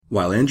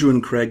While Andrew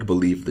and Craig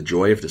believe the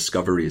joy of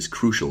discovery is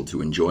crucial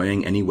to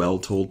enjoying any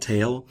well-told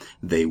tale,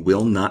 they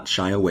will not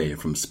shy away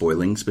from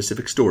spoiling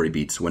specific story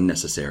beats when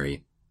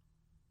necessary.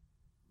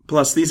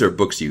 Plus, these are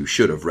books you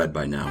should have read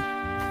by now.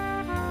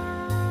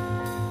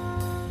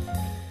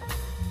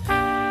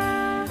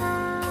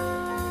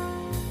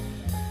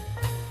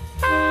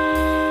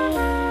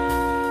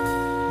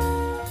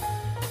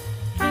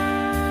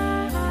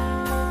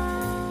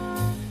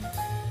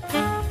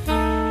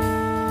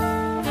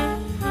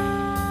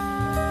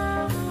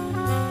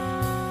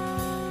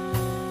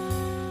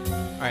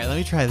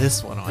 Try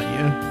this one on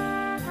you.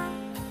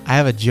 I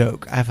have a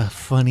joke. I have a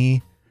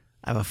funny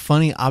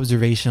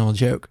observational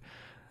joke.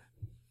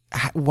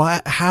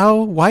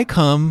 Why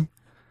come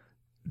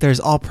there's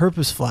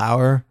all-purpose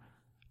flour,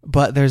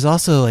 but there's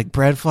also like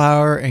bread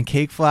flour and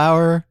cake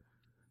flour?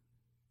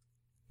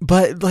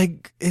 But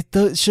like,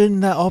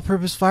 shouldn't that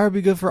all-purpose flour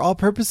be good for all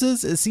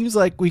purposes? It seems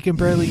like we can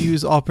barely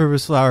use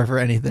all-purpose flour for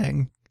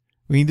anything.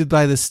 We need to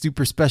buy this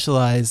super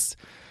specialized,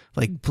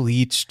 like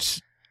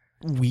bleached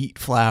wheat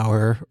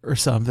flour or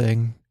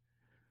something.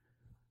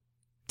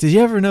 Did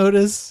you ever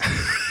notice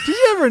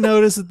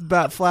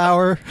about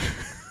flour?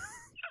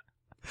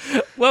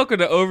 Welcome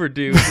to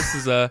Overdue. This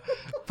is a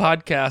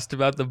podcast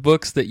about the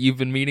books that you've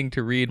been meaning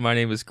to read. My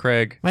name is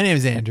Craig. My name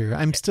is Andrew.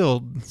 I'm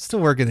still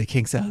working the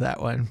kinks out of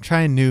that one.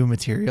 Trying new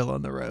material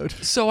on the road.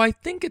 So I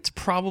think it's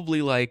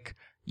probably like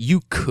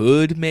you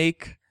could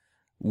make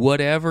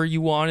whatever you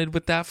wanted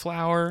with that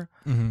flour,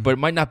 but it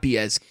might not be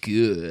as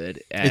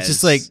good as it's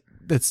just like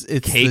it's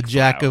the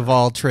jack flour. of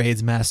all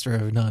trades, master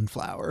of none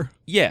flour.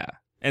 Yeah,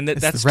 and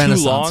that's the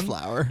Renaissance too long.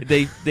 Flour.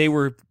 They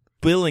were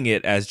billing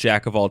it as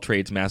jack of all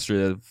trades,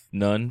 master of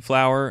none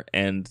flour,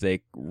 and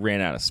they ran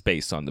out of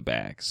space on the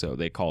bag, so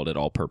they called it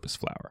all-purpose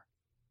flour.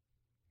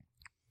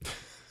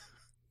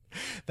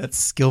 That's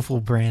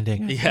skillful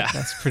branding. Yeah,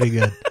 that's pretty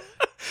good.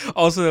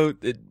 Also,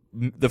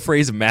 the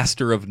phrase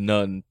 "master of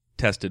none"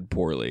 tested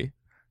poorly,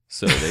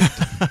 so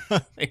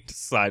they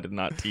decided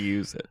not to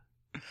use it.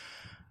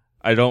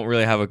 I don't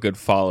really have a good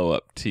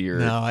follow-up to your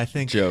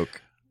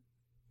joke.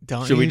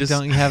 Don't you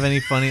have any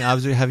funny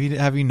observations?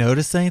 Have you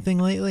noticed anything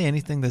lately?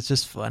 Anything that's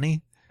just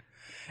funny?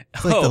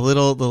 It's like the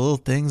little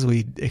things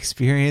we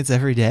experience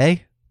every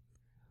day.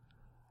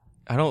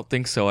 I don't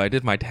think so. I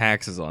did my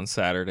taxes on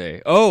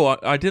Saturday. Oh,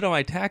 I did all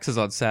my taxes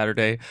on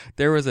Saturday.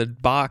 There was a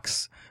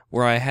box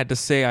where I had to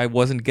say I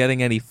wasn't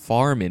getting any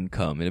farm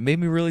income, and it made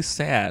me really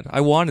sad. I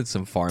wanted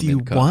some farm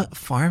income. Do you want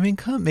farm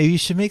income? Maybe you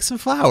should make some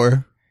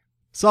flour.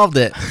 Solved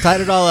it. Tied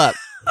it all up.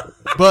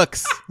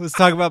 Books. Let's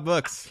talk about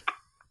books.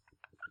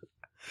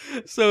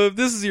 So if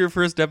this is your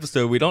first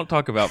episode, we don't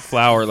talk about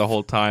flour the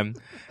whole time.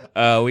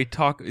 We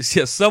talk.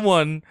 Yeah,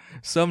 some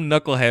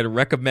knucklehead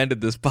recommended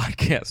this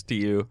podcast to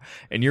you,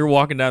 and you're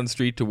walking down the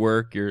street to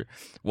work. You're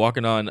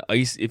walking on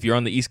ice. If you're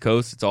on the East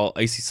Coast, it's all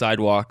icy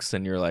sidewalks,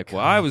 and you're like,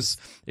 "Well, I was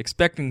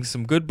expecting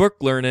some good book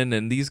learning,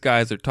 and these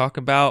guys are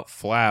talking about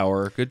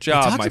flour. Good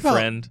job, my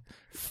friend."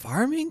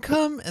 Farm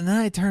income, and then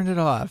I turned it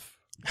off.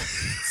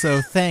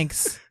 So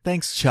thanks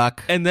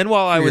Chuck. And then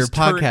while I was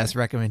podcast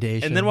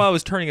recommendation, and then while I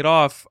was turning it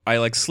off, I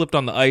like slipped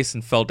on the ice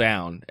and fell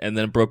down, and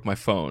then broke my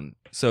phone.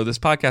 So this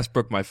podcast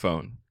broke my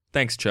phone.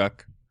 Thanks,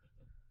 Chuck.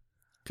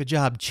 Good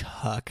job,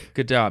 Chuck.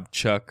 Good job,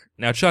 Chuck.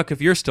 Now, Chuck, if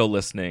you're still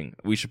listening,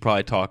 we should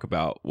probably talk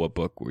about what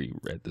book we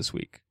read this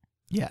week.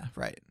 Yeah,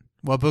 right.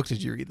 What book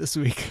did you read this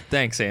week?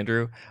 Thanks,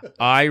 Andrew.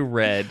 I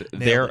read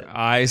Their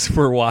Eyes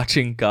Were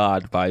Watching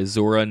God by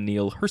Zora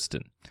Neale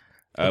Hurston.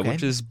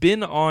 Which has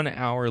been on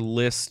our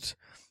list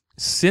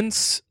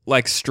since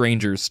like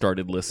strangers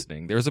started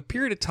listening. There was a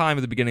period of time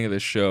at the beginning of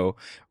this show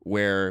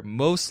where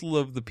most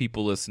of the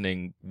people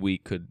listening we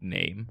could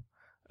name,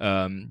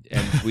 and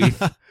we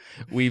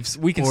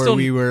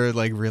were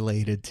like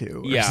related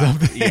to, or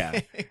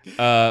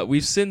something.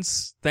 We've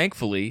since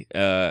thankfully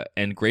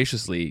and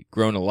graciously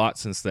grown a lot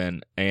since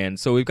then, and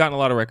so we've gotten a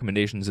lot of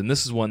recommendations, and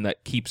this is one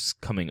that keeps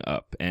coming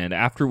up. And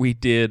after we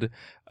did.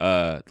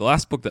 The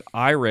last book that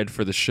I read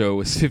for the show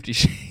was 50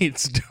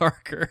 Shades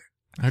Darker.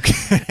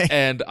 Okay.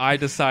 And I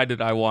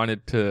decided I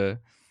wanted to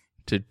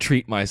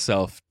treat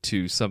myself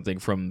to something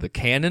from the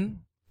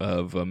canon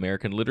of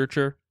American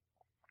literature,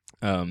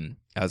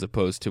 as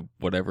opposed to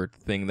whatever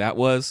thing that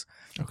was.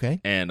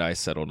 Okay. And I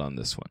settled on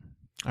this one.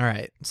 All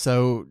right.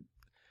 So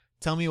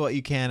tell me what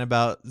you can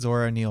about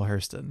Zora Neale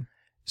Hurston.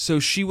 So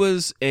she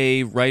was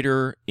a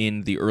writer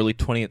in the early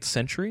 20th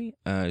century.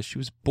 She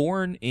was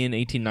born in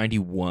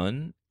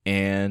 1891.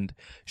 And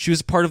she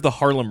was part of the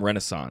Harlem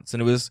Renaissance.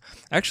 And it was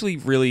actually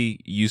really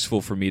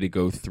useful for me to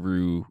go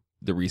through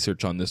the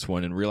research on this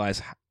one and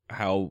realize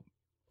how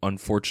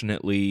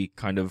unfortunately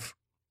kind of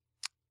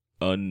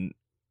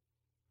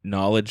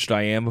unknowledged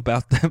I am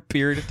about that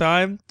period of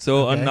time.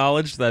 So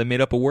unknowledged that I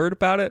made up a word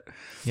about it.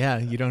 Yeah,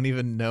 you don't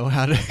even know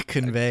how to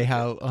convey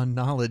how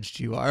unknowledged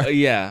you are.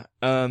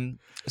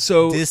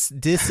 So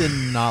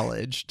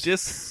disacknowledged.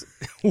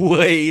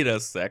 Wait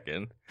a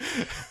second.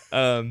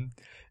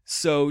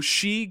 So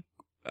she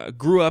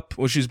grew up,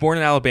 she was born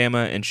in Alabama,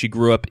 and she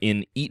grew up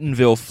in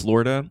Eatonville,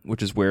 Florida,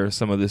 which is where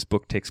some of this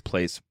book takes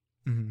place.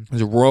 Mm-hmm. It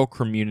was a rural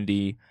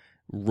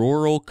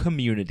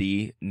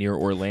community near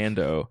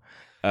Orlando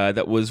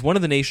that was one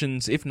of the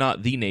nation's, if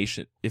not the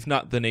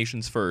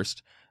nation's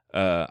first.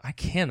 I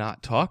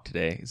cannot talk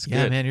today. It's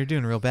yeah, good. Man, you're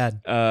doing real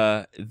bad.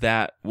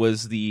 That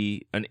was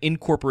an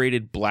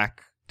incorporated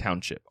black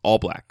township, all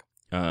black.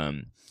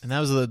 And that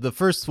was the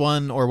first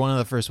one, or one of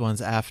the first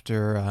ones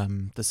after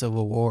the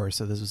Civil War.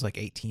 So this was like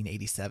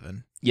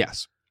 1887.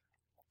 Yes.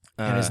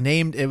 And it's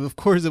named, of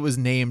course, it was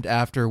named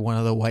after one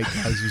of the white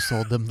guys who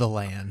sold them the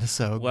land.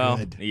 So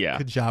good. Yeah.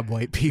 Good job,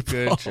 white people.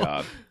 Good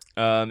job.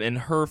 And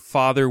her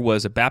father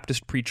was a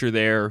Baptist preacher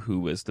there who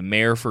was the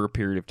mayor for a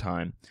period of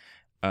time.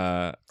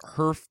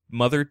 Her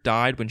mother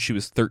died when she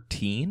was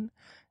 13,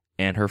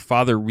 and her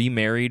father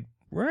remarried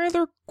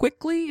rather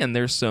quickly. And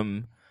there was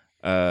some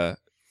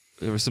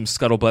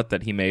scuttlebutt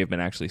that he may have been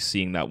actually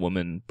seeing that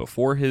woman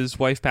before his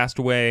wife passed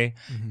away.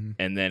 Mm-hmm.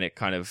 And then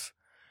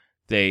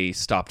they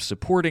stopped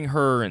supporting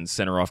her and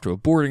sent her off to a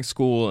boarding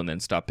school, and then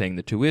stopped paying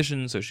the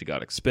tuition, so she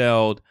got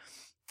expelled.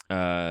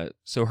 So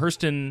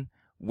Hurston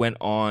went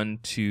on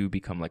to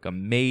become like a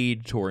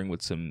maid, touring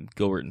with some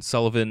Gilbert and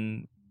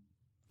Sullivan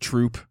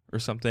troupe or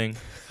something,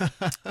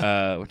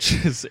 which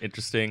is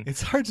interesting.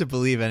 It's hard to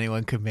believe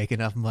anyone could make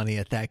enough money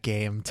at that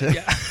game to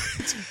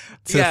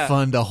Yeah.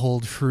 fund a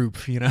whole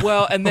troupe, you know.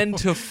 Well, and then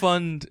to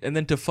fund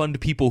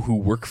people who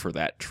work for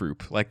that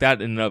troupe, like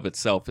that in and of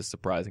itself is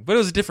surprising. But it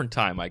was a different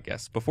time, I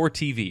guess, before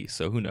TV,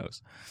 so who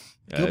knows?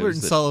 Gilbert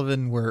and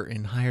Sullivan were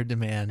in higher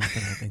demand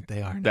than I think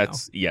they are now.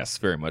 Yes,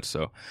 very much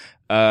so.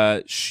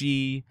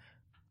 She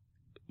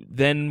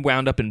then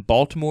wound up in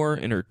Baltimore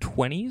in her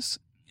 20s,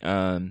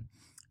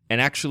 and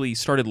actually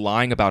started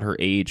lying about her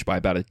age by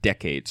about a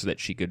decade so that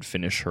she could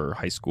finish her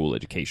high school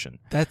education.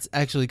 That's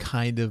actually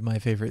kind of my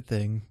favorite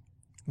thing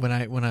when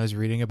I was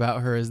reading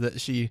about her, is that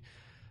she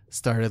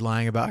started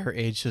lying about her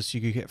age so she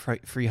could get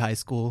free high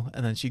school,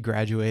 and then she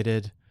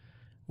graduated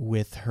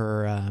with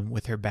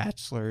her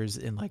bachelor's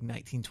in like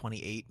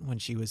 1928 when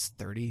she was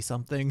 30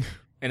 something.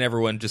 And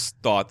everyone just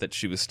thought that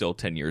she was still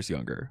 10 years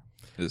younger.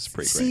 It was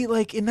pretty great. See,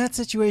 like in that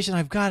situation,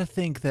 I've got to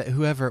think that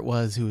whoever it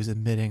was who was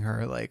admitting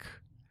her, like,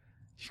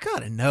 you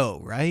got to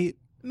know, right?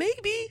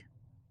 Maybe.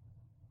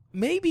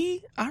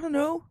 I don't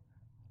know.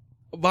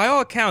 By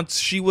all accounts,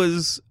 she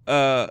was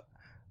a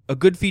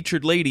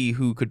good-featured lady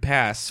who could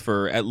pass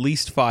for at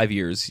least 5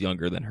 years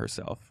younger than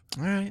herself.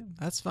 All right,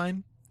 that's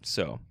fine.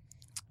 So,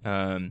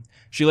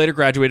 she later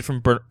graduated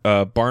from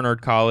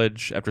Barnard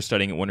College after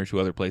studying at one or two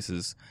other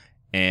places,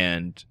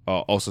 and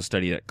also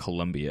studied at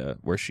Columbia,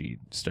 where she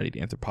studied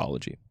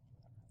anthropology.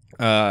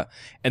 And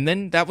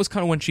then that was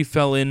kind of when she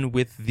fell in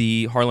with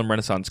the Harlem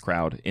Renaissance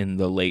crowd in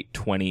the late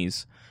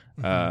 20s.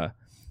 Mm-hmm.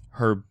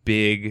 Her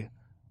big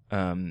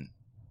kind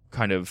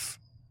of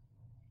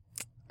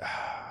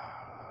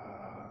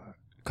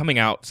coming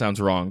out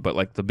sounds wrong, but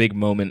like the big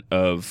moment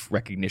of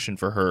recognition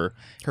for her.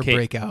 Her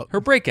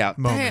breakout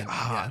moment.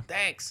 Yeah.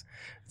 Thanks.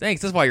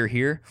 That's why you're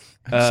here.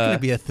 I'm just going to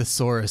be a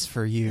thesaurus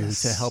for you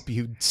to help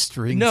you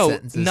string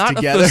sentences together. No, not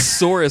together. a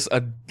thesaurus,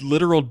 a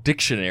literal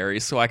dictionary,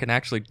 so I can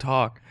actually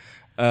talk.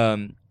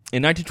 In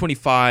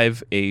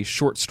 1925, a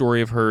short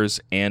story of hers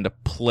and a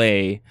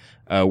play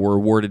were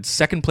awarded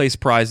second-place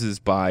prizes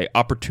by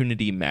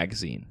Opportunity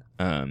magazine,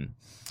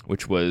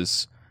 which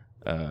was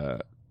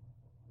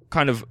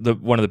kind of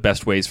one of the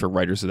best ways for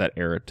writers of that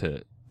era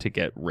to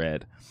get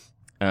read.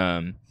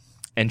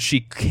 And she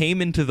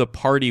came into the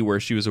party where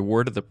she was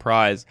awarded the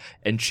prize,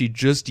 and she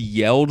just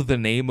yelled the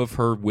name of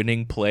her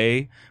winning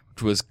play,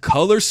 which was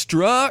Color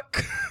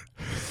Struck.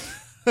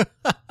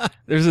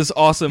 There's this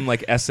awesome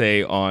like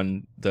essay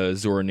on the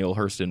Zora Neale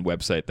Hurston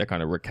website that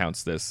kind of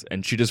recounts this,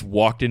 and she just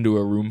walked into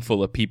a room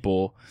full of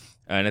people,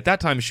 and at that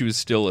time she was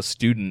still a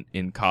student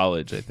in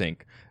college, I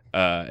think.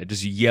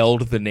 Just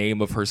yelled the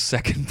name of her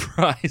second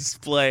prize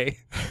play.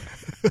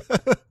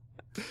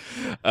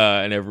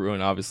 And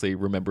everyone obviously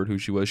remembered who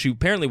she was. She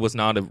apparently was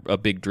not a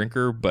big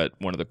drinker, but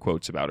one of the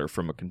quotes about her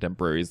from a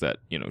contemporary is that,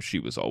 she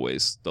was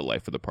always the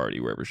life of the party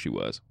wherever she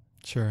was.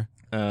 Sure.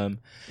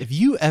 If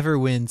you ever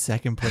win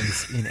second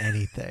place in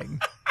anything,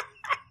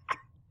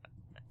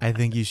 I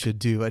think you should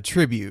do a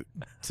tribute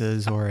to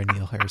Zora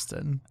Neale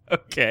Hurston.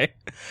 Okay.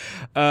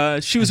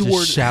 She was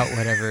awarded. Just shout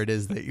whatever it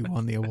is that you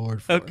won the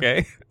award for.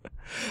 Okay.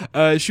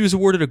 She was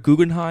awarded a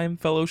Guggenheim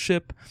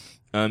Fellowship.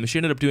 She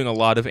ended up doing a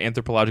lot of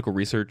anthropological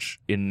research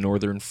in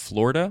northern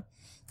Florida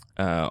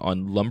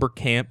on lumber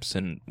camps,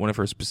 and one of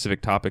her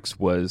specific topics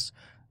was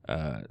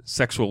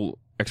sexual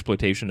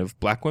exploitation of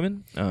black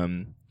women,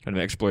 kind of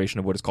exploration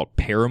of what is called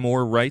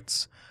paramour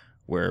rights,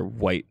 where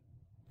white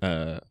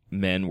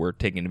men were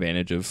taking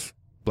advantage of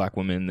black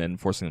women, then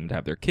forcing them to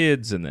have their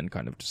kids, and then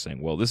kind of just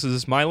saying, well, this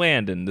is my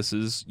land, and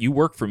you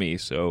work for me,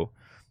 so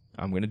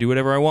I'm going to do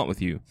whatever I want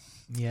with you.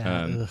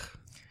 Yeah.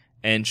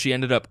 And she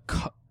ended up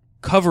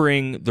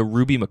covering the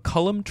Ruby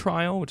McCullum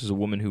trial, which is a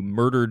woman who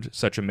murdered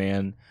such a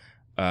man,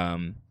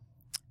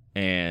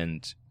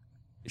 and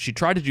she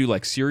tried to do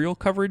like serial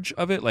coverage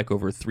of it, like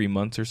over 3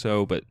 months or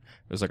so, but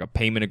there was like a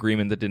payment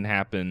agreement that didn't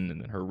happen,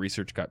 and then her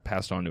research got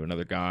passed on to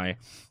another guy.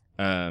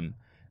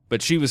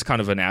 But she was kind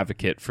of an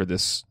advocate for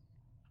this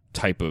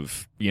type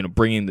of,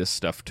 bringing this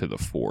stuff to the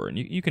fore. And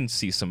you can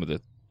see some of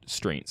the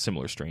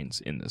similar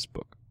strains in this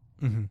book.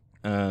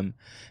 Mm-hmm.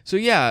 So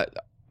yeah,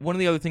 one of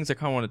the other things I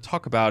kind of want to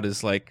talk about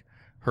is like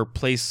her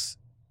place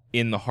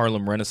in the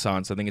Harlem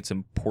Renaissance. I think it's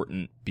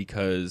important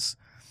because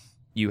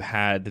you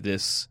had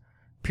this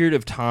period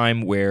of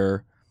time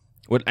where,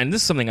 and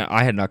this is something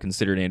I had not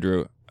considered,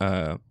 Andrew,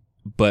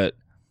 but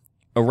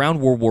around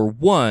World War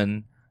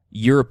I,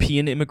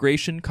 European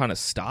immigration kind of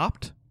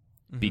stopped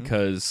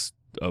because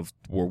of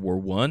World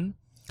War I.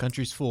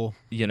 Country's full.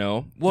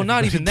 Well,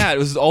 not even that. It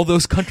was all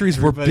those countries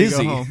were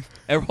busy.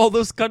 All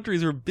those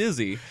countries were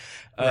busy.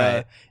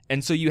 Right.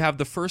 And so you have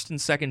the first and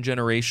second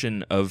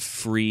generation of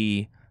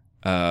free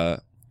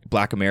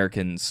Black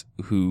Americans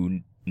who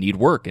need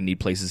work and need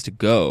places to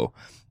go.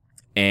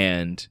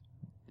 And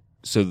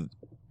so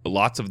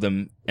lots of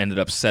them ended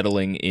up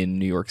settling in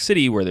New York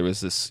City, where there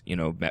was this,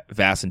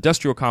 vast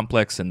industrial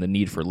complex and the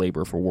need for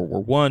labor for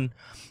World War I.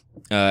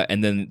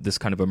 And then this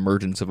kind of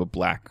emergence of a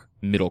Black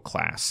middle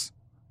class,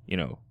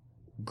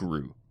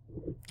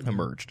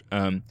 emerged.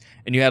 And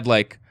you had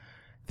like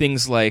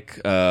things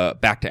like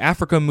Back to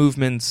Africa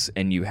movements,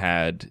 and you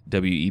had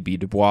W.E.B.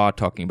 Du Bois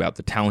talking about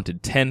the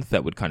talented tenth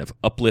that would kind of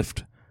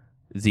uplift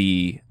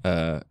the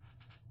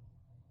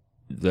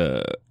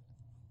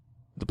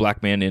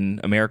Black man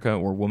in America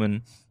or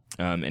woman,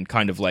 and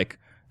kind of like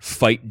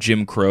fight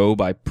Jim Crow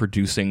by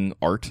producing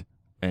art,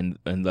 and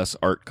thus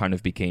art kind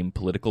of became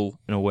political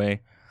in a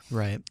way.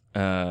 Right.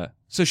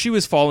 So she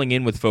was falling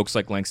in with folks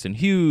like Langston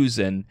Hughes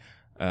and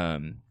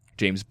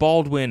James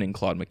Baldwin and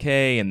Claude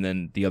McKay, and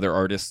then the other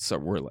artists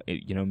were,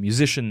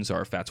 musicians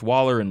are Fats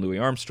Waller and Louis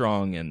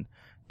Armstrong and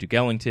Duke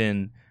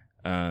Ellington,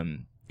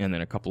 and then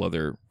a couple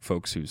other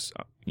folks whose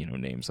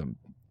names I'm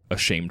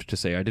ashamed to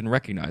say I didn't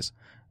recognize.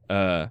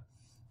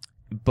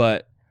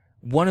 But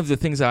one of the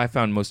things that I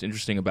found most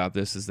interesting about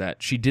this is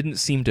that she didn't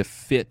seem to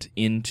fit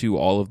into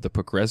all of the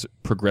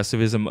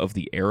progressivism of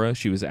the era.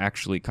 She was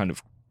actually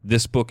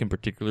this book in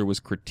particular was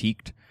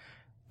critiqued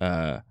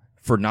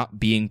for not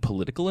being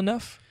political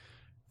enough.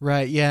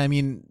 Right. Yeah. I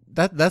mean,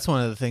 that's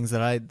one of the things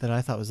that I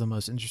thought was the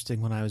most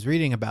interesting when I was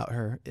reading about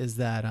her, is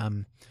that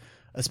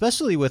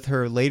especially with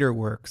her later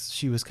works,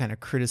 she was kind of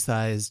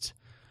criticized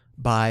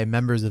by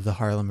members of the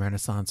Harlem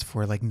Renaissance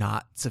for like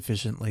not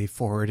sufficiently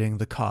forwarding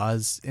the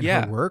cause in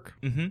her work.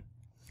 Mm-hmm.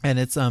 And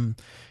it's one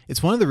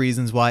of the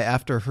reasons why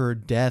after her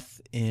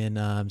death in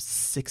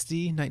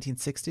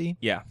 1960,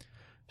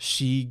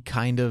 she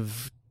kind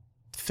of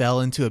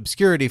fell into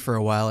obscurity for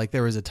a while. Like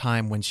there was a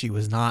time when she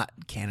was not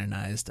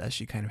canonized, as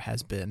she kind of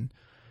has been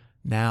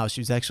now.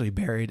 She was actually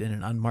buried in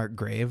an unmarked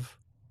grave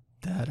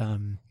that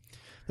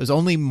was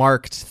only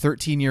marked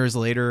 13 years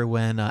later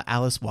when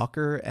Alice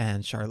Walker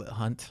and Charlotte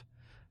Hunt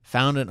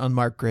found an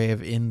unmarked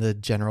grave in the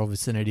general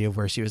vicinity of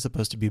where she was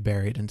supposed to be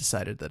buried and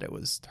decided that it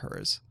was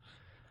hers.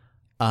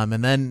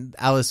 And then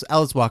Alice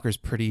Walker's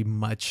pretty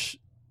much,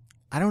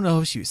 I don't know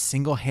if she was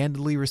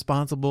single-handedly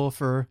responsible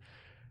for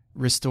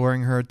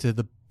restoring her to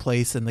the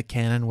place in the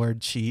canon where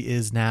she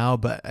is now,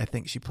 but I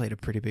think she played a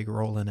pretty big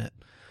role in it.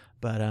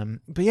 But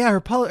yeah, her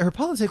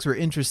politics were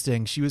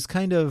interesting. She was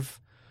kind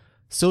of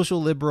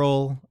social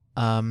liberal,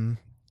 and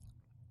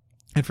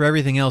for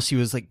everything else, she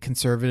was like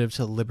conservative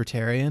to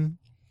libertarian.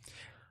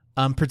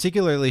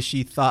 Particularly,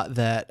 she thought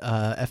that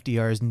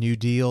FDR's New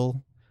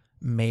Deal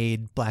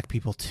made Black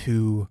people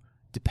too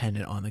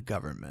dependent on the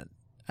government,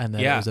 and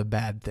that it was a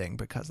bad thing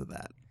because of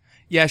that.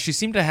 Yeah, she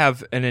seemed to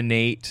have an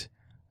innate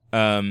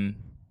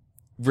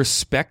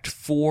respect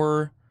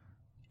for,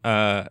 coming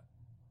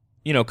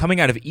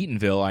out of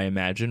Eatonville, I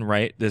imagine,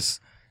 right? This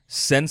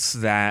sense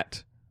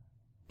that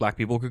Black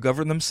people could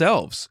govern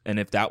themselves, and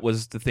if that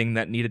was the thing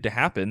that needed to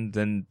happen,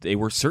 then they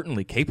were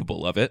certainly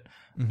capable of it,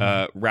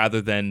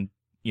 rather than,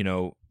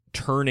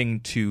 turning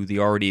to the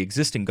already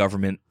existing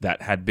government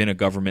that had been a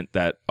government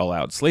that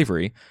allowed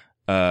slavery,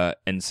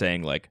 and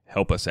saying, like,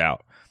 help us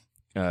out.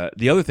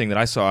 The other thing that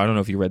I saw, I don't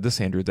know if you read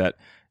this, Andrew, that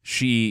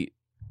she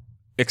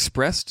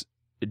expressed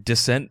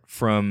dissent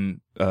from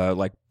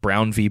like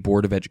Brown v.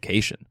 Board of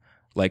Education.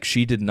 Like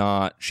she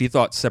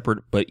thought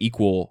separate but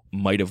equal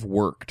might have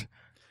worked.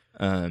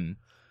 There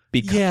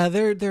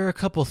are a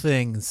couple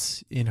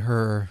things in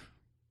her,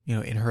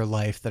 in her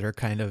life that are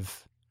kind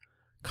of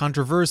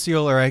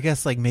controversial, or I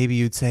guess like maybe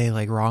you'd say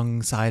like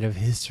wrong side of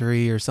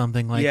history or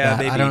something like that.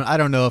 Maybe. I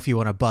don't know if you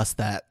want to bust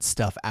that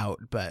stuff out,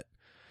 but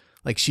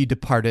like she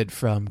departed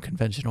from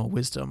conventional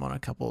wisdom on a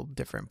couple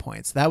different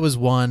points. That was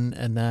one,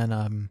 and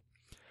then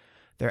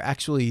there are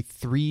actually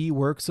 3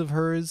 works of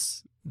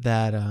hers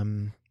that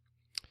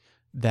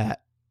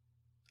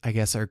I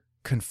guess are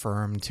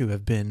confirmed to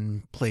have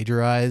been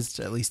plagiarized,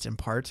 at least in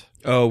part.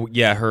 Oh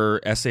yeah, her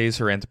essays,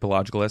 her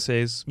anthropological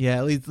essays. Yeah,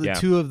 at least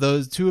two of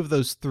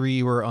those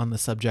 3 were on the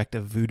subject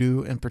of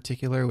voodoo in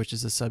particular, which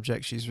is a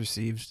subject she's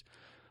received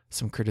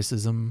some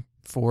criticism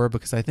for,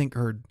 because I think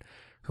her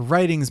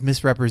writings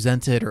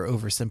misrepresented or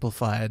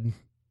oversimplified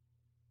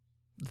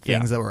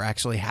things that were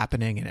actually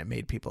happening, and it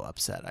made people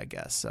upset, I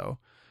guess. So,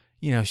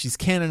 she's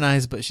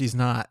canonized, but she's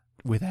not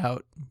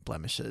without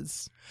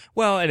blemishes.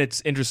 Well, and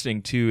it's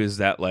interesting too is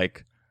that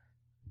like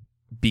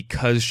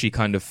because she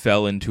kind of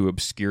fell into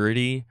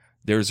obscurity,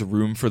 there's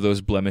room for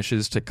those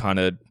blemishes to kind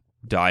of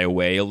die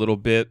away a little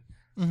bit.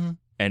 Mm-hmm.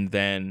 And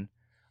then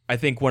I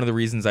think one of the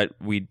reasons that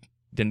we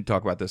didn't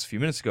talk about this a few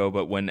minutes ago,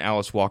 but when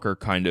Alice Walker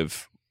kind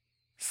of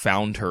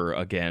found her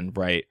again,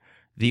 right,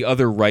 the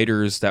other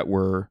writers that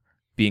were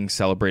being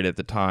celebrated at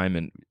the time,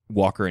 and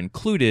Walker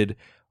included,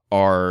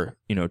 are,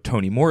 you know,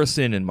 Toni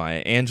Morrison and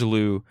Maya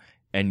Angelou,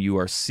 and you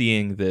are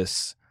seeing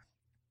this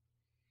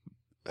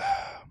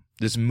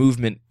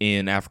movement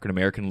in African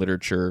American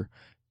literature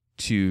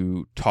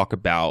to talk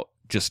about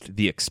just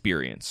the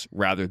experience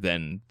rather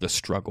than the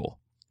struggle,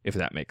 if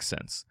that makes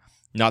sense.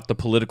 Not the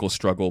political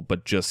struggle,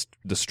 but just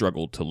the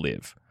struggle to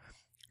live.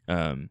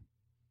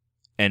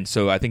 And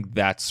so I think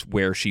that's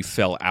where she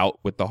fell out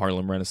with the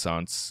Harlem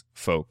Renaissance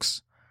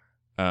folks,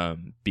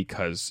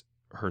 because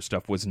her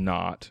stuff was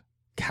not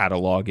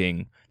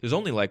cataloging. There's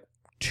only like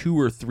 2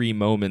 or 3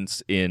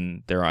 moments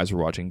in Their Eyes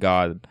Were Watching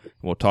God, and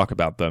we'll talk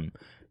about them,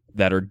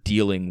 that are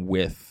dealing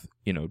with,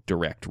 you know,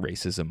 direct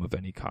racism of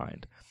any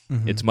kind.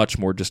 Mm-hmm. It's much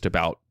more just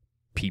about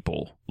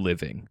people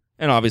living.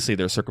 And obviously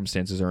their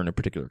circumstances are in a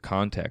particular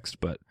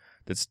context, but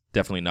that's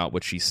definitely not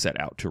what she set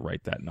out to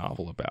write that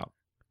novel about.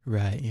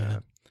 Right, yeah.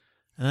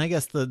 And I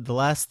guess the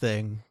last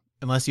thing,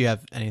 unless you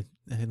have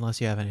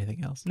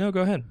anything else. No,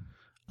 go ahead.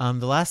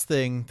 The last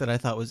thing that I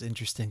thought was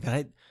interesting, that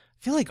I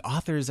feel like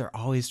authors are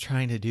always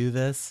trying to do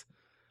this,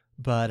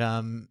 but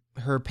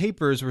her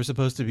papers were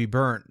supposed to be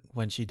burnt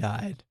when she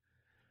died.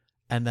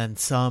 And then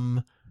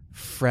some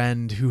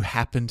friend who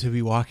happened to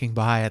be walking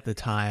by at the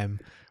time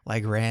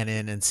like ran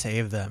in and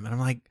saved them. And I'm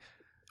like,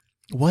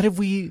 what have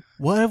we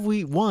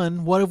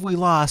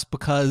lost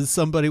because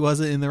somebody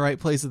wasn't in the right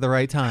place at the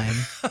right time?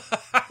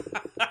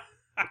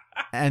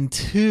 And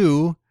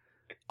 2,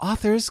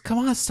 authors, come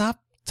on,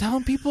 stop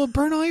telling people to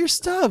burn all your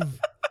stuff.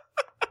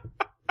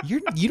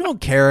 You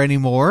don't care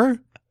anymore.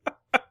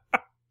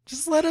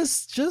 Just let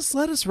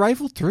us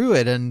rifle through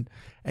it, and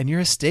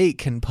your estate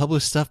can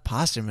publish stuff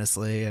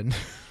posthumously. And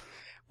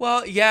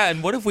well, yeah,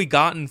 and what have we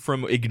gotten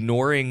from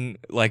ignoring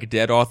like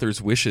dead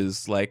authors'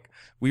 wishes? Like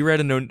I read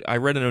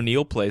an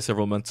O'Neale play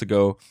several months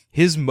ago.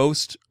 His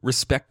most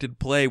respected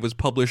play was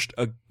published,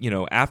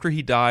 after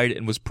he died,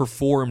 and was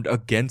performed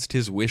against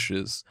his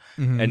wishes.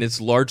 Mm-hmm. And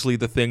it's largely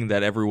the thing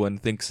that everyone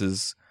thinks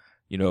is,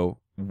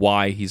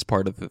 why he's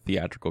part of the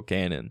theatrical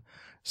canon.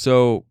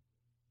 So,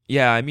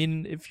 yeah, I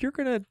mean, if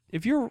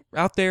you're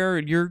out there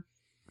and you're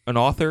an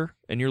author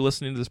and you're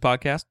listening to this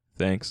podcast,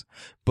 thanks.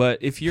 But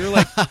if you're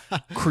like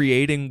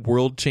creating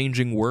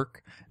world-changing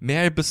work,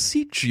 may I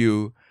beseech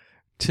you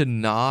to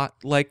not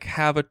like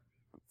have a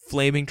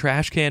flaming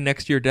trash can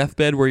next to your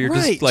deathbed where you're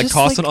just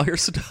tossing all your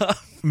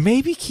stuff.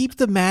 Maybe keep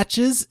the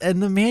matches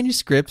and the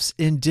manuscripts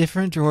in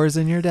different drawers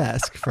in your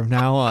desk from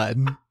now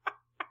on.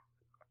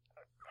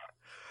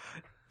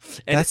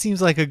 And that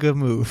seems like a good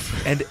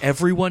move. And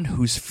everyone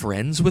who's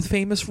friends with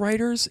famous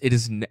writers, it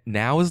is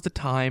now is the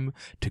time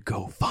to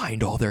go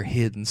find all their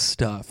hidden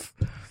stuff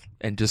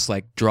and just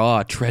like draw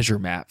a treasure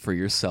map for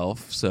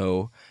yourself.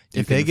 So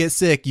if they get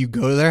sick, you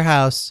go to their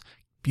house,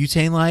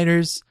 butane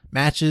lighters,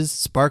 matches,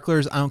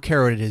 sparklers, I don't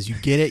care what it is. You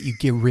get it, you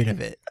get rid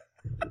of it.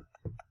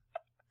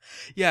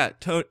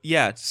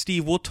 Yeah,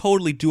 Steve, we'll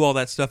totally do all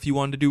that stuff you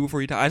wanted to do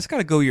before you die. I just got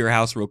to go to your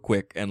house real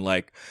quick and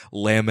like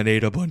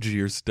laminate a bunch of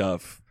your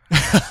stuff.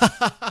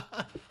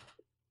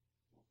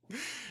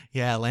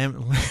 Yeah,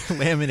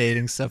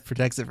 laminating stuff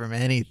protects it from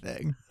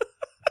anything.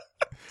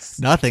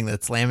 Nothing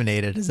that's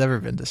laminated has ever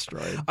been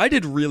destroyed. I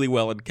did really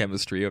well in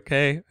chemistry,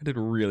 okay? I did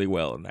really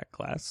well in that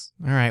class.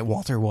 All right,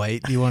 Walter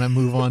White, do you want to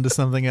move on to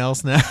something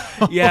else now?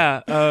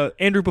 Yeah,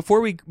 Andrew,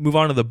 before we move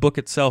on to the book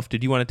itself,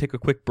 did you want to take a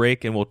quick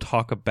break and we'll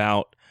talk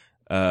about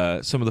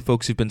some of the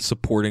folks who've been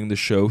supporting the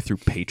show through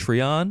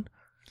Patreon?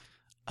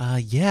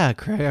 Yeah,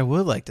 Craig, I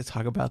would like to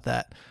talk about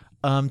that.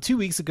 2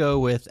 weeks ago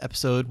with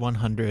episode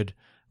 100,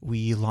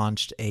 we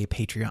launched a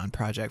Patreon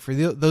project. For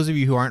those of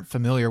you who aren't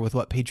familiar with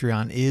what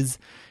Patreon is,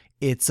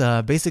 it's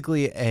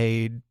basically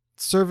a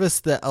service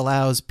that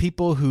allows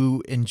people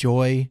who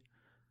enjoy,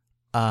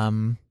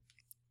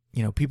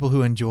 people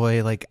who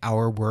enjoy like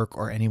our work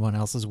or anyone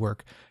else's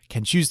work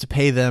can choose to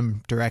pay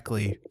them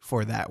directly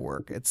for that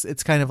work.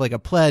 It's kind of like a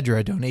pledge or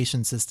a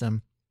donation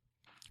system.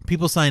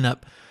 People sign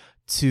up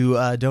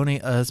to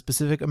donate a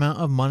specific amount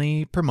of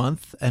money per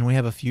month, and we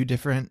have a few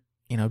different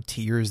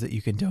tiers that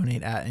you can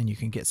donate at, and you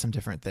can get some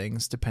different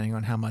things depending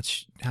on how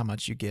much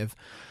you give.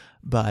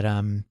 But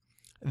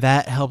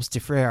that helps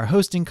defray our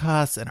hosting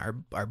costs and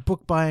our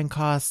book buying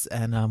costs.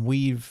 And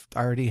we've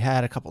already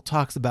had a couple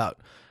talks about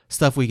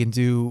stuff we can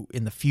do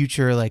in the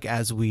future, like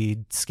as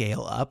we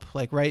scale up.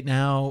 Like right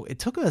now, it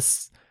took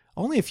us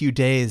only a few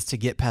days to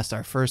get past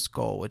our first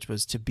goal, which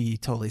was to be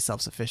totally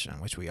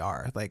self-sufficient, which we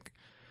are. Like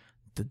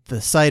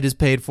the site is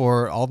paid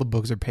for, all the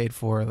books are paid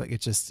for. Like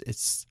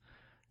it's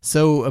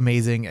so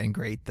amazing and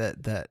great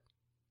that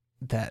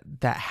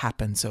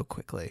happened so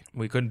quickly.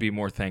 We couldn't be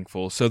more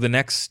thankful. So the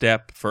next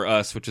step for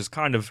us, which is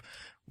kind of,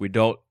 we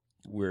don't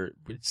we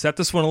set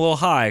this one a little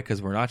high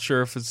because we're not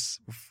sure if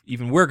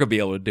even we're gonna be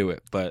able to do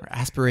it. But we're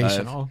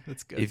aspirational.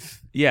 That's good.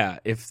 If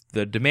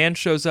the demand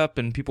shows up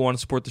and people want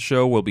to support the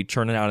show, we'll be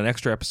churning out an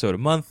extra episode a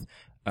month,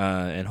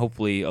 and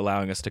hopefully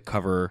allowing us to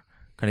cover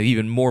kind of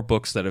even more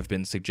books that have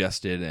been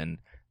suggested, and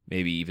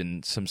maybe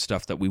even some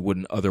stuff that we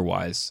wouldn't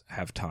otherwise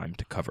have time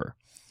to cover.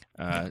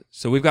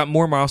 So we've got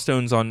more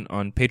milestones on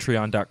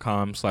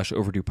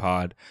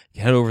patreon.com/overduepod.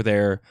 You head over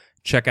there,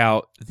 check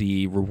out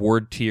the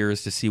reward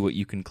tiers to see what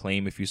you can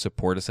claim if you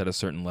support us at a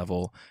certain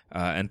level.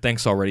 And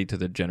thanks already to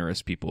the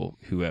generous people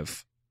who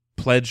have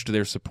pledged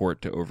their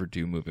support to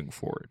Overdue moving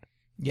forward.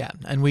 Yeah,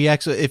 and we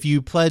actually, if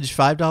you pledge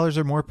 $5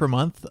 or more per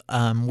month,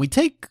 we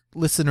take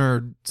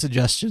listener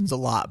suggestions a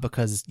lot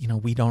because,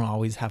 we don't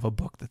always have a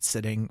book that's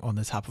sitting on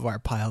the top of our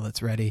pile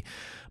that's ready.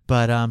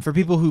 But for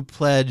people who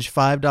pledge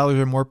 $5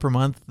 or more per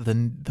month,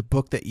 then the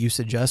book that you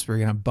suggest, we're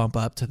going to bump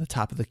up to the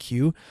top of the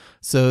queue.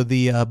 So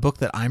the book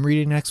that I'm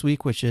reading next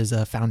week, which is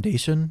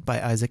Foundation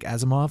by Isaac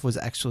Asimov, was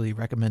actually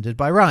recommended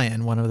by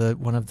Ryan, one of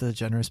the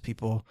generous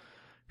people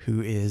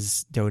who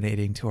is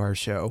donating to our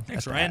show.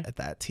 Thanks, Ryan. At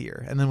that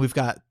tier. And then we've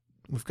got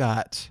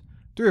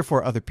 3 or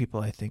 4 other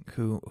people, I think,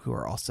 who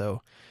are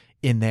also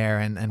in there,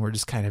 and we're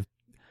just kind of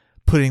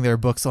putting their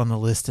books on the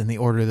list in the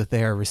order that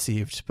they are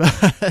received.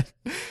 But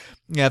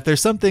yeah, if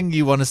there's something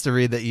you want us to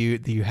read that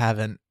you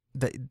haven't,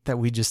 that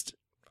we just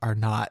are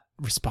not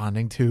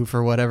responding to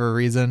for whatever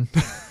reason,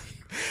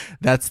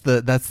 that's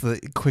the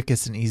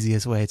quickest and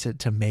easiest way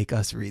to make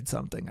us read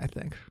something, I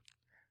think.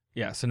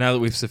 Yeah, so now that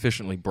we've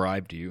sufficiently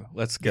bribed you,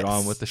 let's get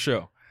on with the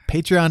show.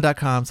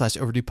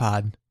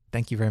 Patreon.com/overduepod.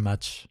 Thank you very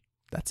much.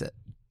 That's it.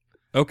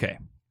 Okay.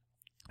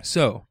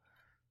 So,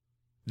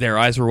 their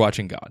eyes were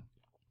watching God.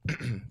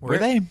 Were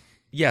they?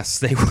 Yes,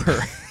 they were.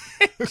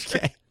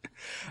 Okay.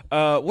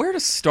 Where to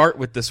start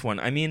with this one?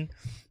 I mean,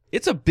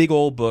 it's a big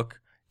old book.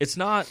 It's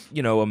not,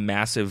 a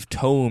massive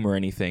tome or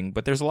anything,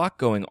 but there's a lot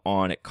going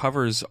on. It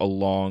covers a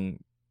long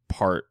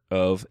part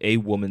of a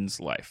woman's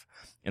life,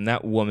 and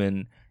that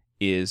woman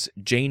is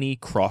Janie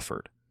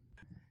Crawford.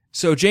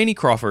 So Janie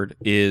Crawford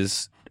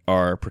is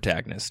our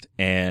protagonist,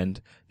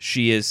 and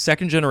she is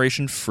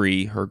second-generation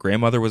free. Her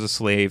grandmother was a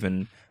slave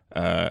and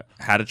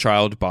had a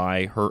child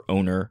by her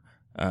owner,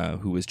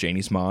 who was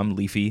Janie's mom,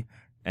 Leafy.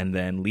 And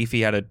then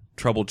Leafy had a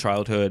troubled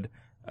childhood,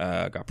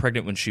 got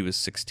pregnant when she was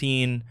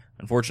 16.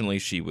 Unfortunately,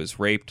 she was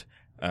raped,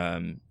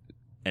 and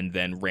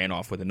then ran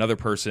off with another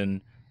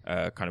person,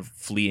 kind of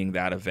fleeing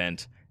that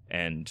event,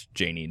 and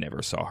Janie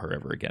never saw her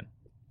ever again.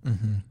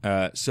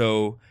 Mm-hmm.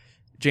 So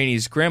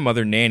Janie's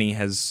grandmother, Nanny,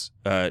 has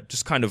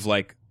just kind of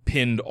like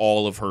pinned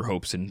all of her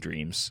hopes and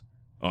dreams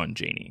on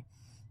Janie.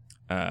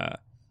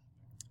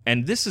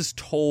 And this is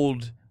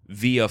told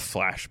via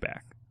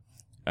flashback.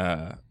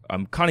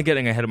 I'm kind of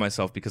getting ahead of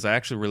myself because I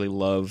actually really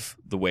love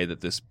the way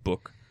that this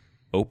book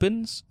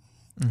opens.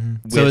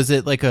 Mm-hmm. So is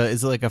it like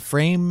a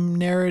frame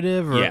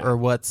narrative or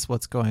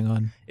what's going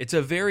on? It's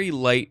a very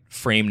light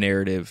frame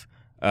narrative.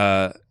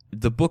 The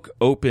book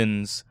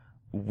opens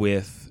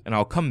with, and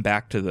I'll come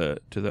back to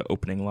the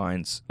opening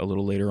lines a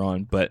little later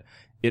on, but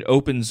it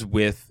opens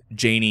with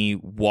Janie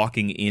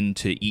walking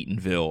into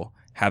Eatonville,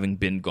 having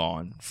been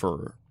gone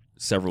for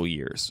several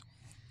years.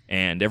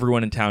 And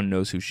everyone in town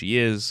knows who she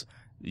is.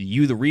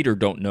 You, the reader,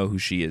 don't know who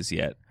she is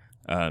yet.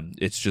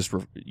 It's just,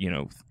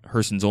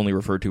 Hurston's only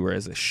referred to her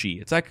as a she.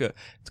 It's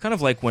kind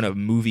of like when a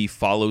movie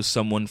follows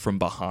someone from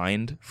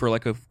behind for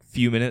like a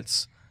few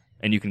minutes,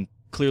 and you can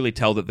clearly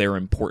tell that they're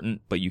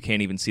important, but you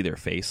can't even see their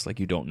face,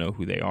 like you don't know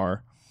who they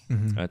are.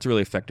 Mm-hmm. It's a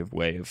really effective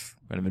way of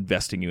kind of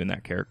investing you in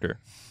that character.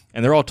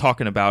 And they're all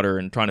talking about her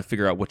and trying to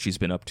figure out what she's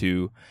been up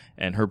to.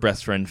 And her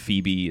best friend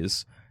Phoebe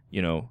is,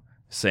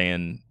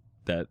 saying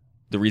that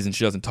the reason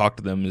she doesn't talk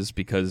to them is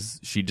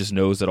because she just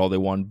knows that all they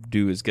want to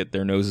do is get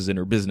their noses in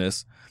her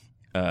business.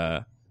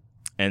 And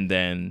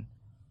then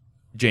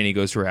Janie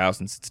goes to her house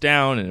and sits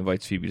down and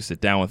invites Phoebe to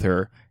sit down with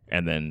her.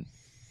 And then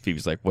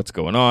Phoebe's like, "What's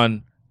going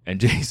on?" And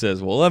Janie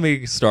says, "Well, let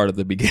me start at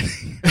the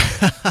beginning."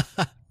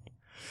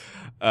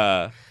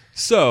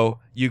 So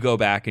you go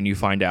back and you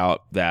find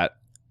out that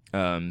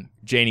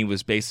Janie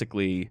was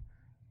basically,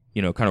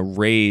 kind of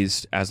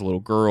raised as a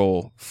little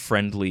girl,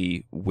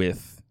 friendly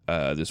with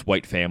this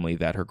white family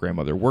that her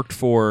grandmother worked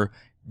for.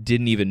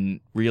 Didn't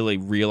even really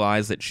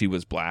realize that she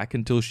was black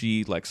until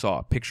she saw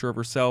a picture of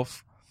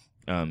herself.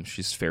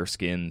 She's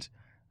fair-skinned,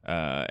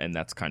 and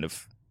that's kind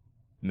of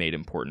made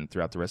important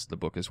throughout the rest of the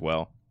book as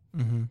well.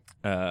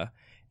 Mm-hmm.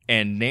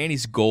 And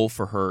Nanny's goal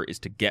for her is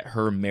to get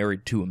her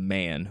married to a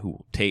man who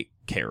will take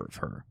care of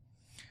her,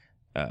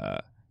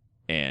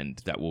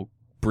 and that will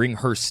bring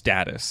her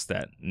status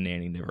that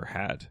Nanny never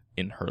had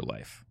in her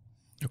life.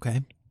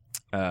 Okay.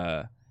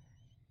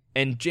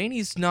 And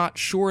Janie's not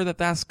sure that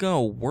that's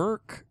going to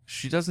work.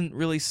 She doesn't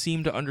really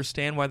seem to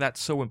understand why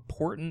that's so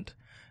important.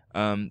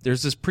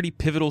 There's this pretty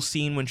pivotal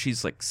scene when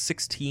she's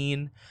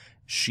 16.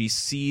 She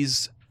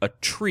sees a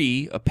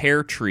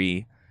pear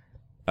tree,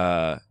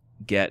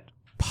 get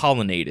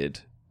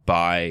pollinated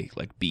by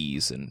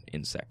bees and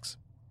insects.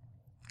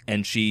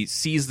 And she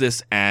sees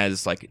this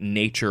as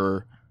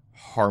nature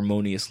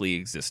harmoniously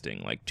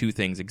existing, like two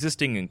things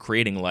existing and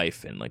creating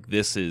life, and like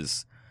this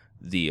is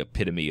the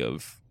epitome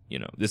of,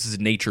 this is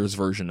nature's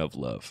version of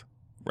love,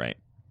 right?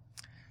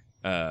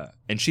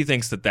 And she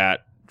thinks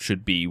that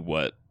should be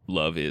what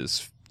love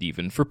is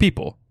even for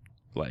people,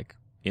 like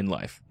in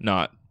life,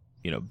 not,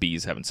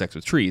 bees having sex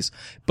with trees,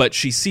 but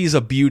she sees a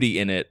beauty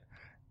in it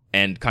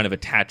and kind of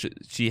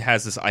she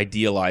has this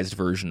idealized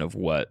version of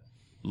what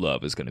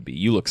love is going to be.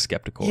 You look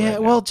skeptical. Yeah,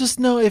 right well, now. just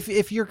know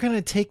if you're going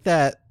to take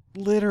that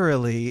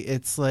literally,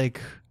 it's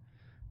like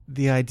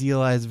the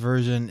idealized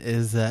version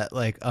is that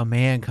like a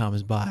man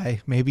comes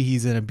by, maybe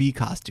he's in a bee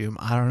costume,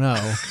 I don't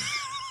know,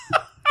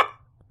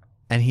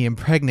 and he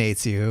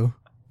impregnates you,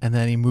 and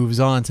then he moves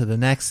on to the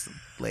next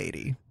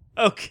lady.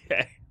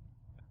 Okay.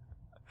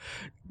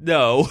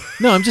 No,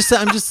 I'm just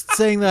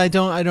saying that I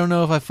don't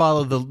know if I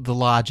follow the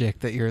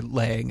logic that you're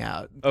laying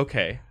out.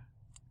 Okay.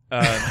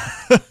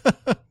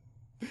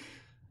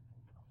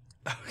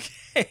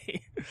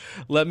 Okay.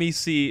 Let me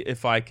see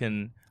if I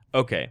can.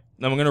 Okay,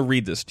 I'm going to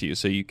read this to you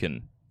so you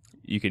can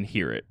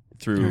hear it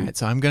through. All right,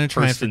 so I'm going to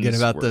try and forget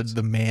about words.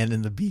 the man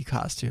in the bee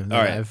costume that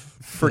All right,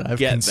 I've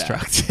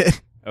constructed.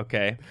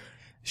 Okay.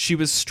 She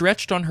was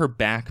stretched on her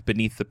back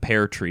beneath the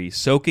pear tree,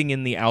 soaking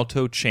in the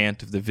alto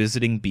chant of the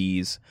visiting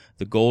bees,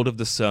 the gold of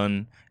the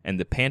sun, and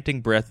the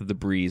panting breath of the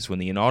breeze when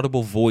the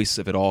inaudible voice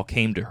of it all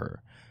came to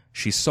her.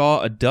 She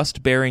saw a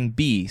dust-bearing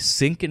bee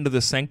sink into the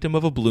sanctum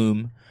of a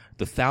bloom,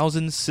 the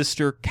thousand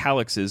sister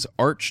calyxes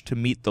arch to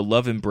meet the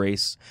love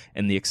embrace,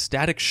 and the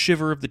ecstatic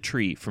shiver of the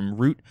tree from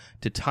root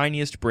to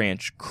tiniest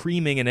branch,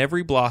 creaming in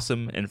every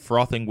blossom and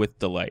frothing with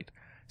delight.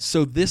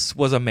 So this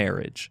was a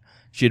marriage.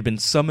 She had been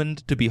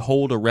summoned to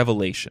behold a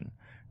revelation.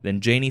 Then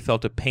Janie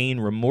felt a pain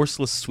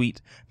remorseless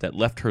sweet that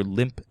left her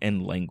limp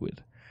and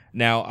languid.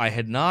 Now, I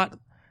had not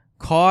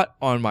caught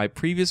on my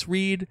previous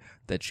read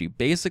that she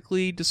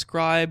basically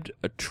described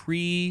a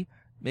tree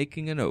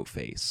making an O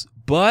face,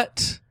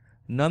 but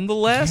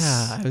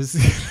nonetheless,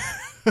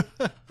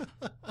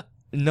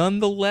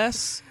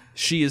 nonetheless,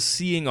 she is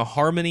seeing a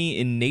harmony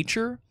in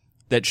nature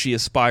that she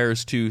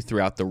aspires to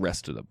throughout the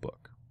rest of the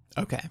book.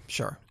 Okay,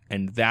 sure.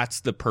 And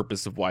that's the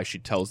purpose of why she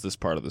tells this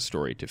part of the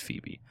story to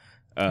Phoebe.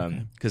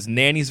 Because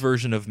Nanny's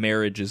version of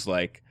marriage is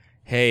like,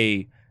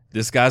 hey,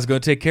 this guy's going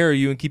to take care of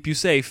you and keep you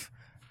safe.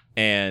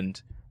 And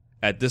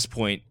at this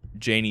point,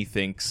 Janie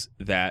thinks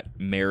that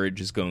marriage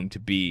is going to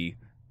be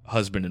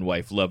husband and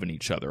wife loving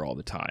each other all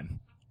the time.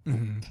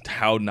 Mm-hmm.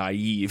 How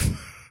naive.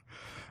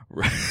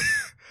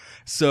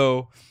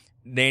 So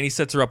Nanny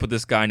sets her up with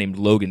this guy named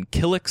Logan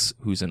Killix,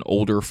 who's an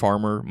older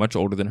farmer, much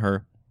older than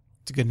her.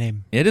 It's a good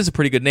name. It is a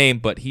pretty good name,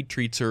 but he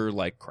treats her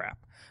like crap.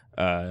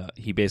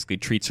 He basically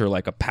treats her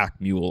like a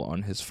pack mule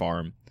on his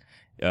farm.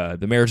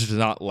 The marriage does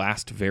not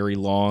last very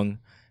long.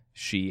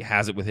 She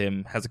has it with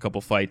him, has a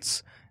couple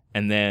fights,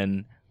 and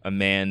then a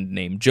man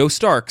named Joe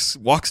Starks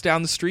walks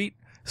down the street,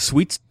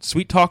 sweet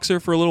talks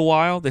her for a little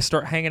while. They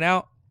start hanging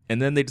out,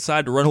 and then they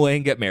decide to run away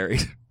and get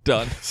married.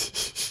 Done.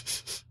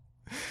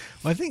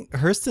 Well, I think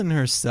Hurston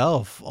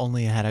herself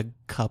only had a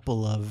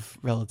couple of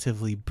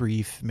relatively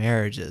brief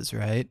marriages,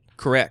 right?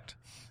 Correct.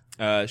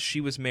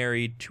 She was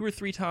married 2 or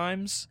 3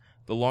 times.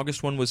 The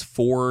longest one was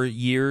 4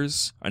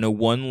 years. I know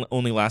one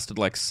only lasted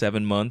like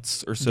 7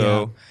 months or so.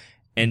 Yeah.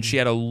 And she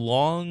had a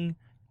long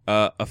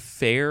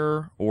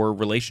affair or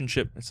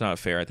relationship. It's not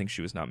affair. I think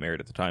she was not married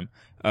at the time.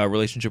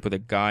 Relationship with a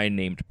guy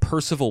named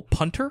Percival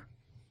Punter,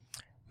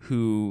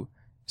 who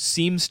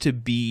seems to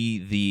be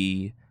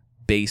the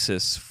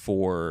basis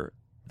for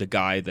the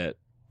guy that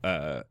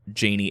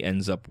Janie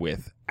ends up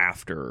with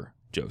after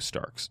Joe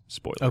Starks.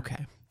 Spoiler.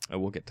 Okay.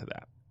 We'll get to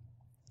that.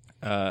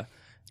 All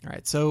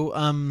right. So,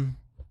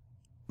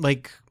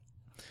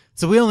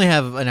 so we only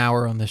have an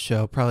hour on this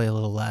show, probably a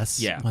little less.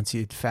 Yeah. Once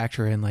you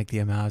factor in like the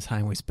amount of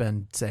time we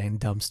spend saying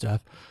dumb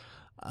stuff.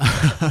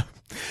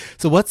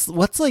 So what's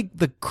like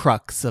the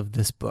crux of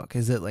this book?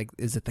 Is it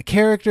the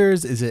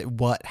characters? Is it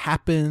what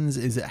happens?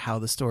 Is it how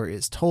the story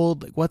is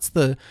told? Like what's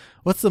the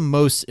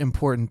most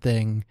important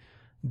thing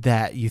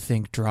that you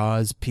think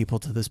draws people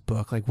to this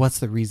book? Like what's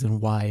the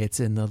reason why it's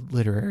in the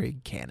literary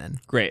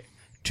canon? Great.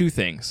 2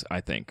 things,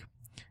 I think.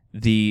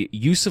 The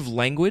use of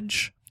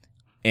language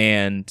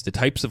and the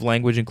types of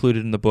language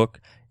included in the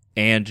book,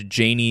 and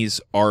Janie's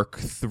arc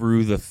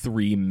through the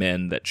 3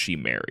 men that she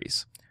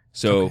marries.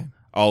 So okay.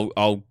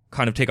 I'll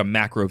kind of take a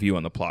macro view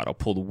on the plot. I'll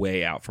pull the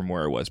way out from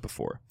where I was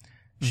before.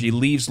 Mm-hmm. She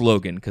leaves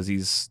Logan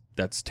because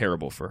that's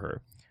terrible for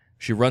her.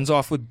 She runs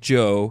off with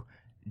Joe.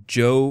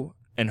 Joe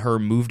and her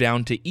move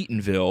down to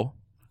Eatonville,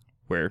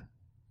 where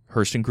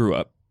Hurston grew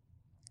up.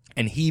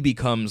 And he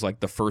becomes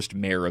like the first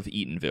mayor of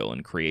Eatonville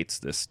and creates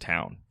this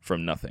town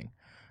from nothing.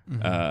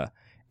 Mm-hmm.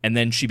 And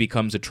then she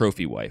becomes a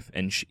trophy wife,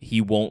 and he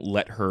won't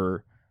let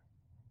her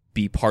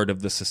be part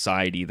of the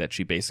society that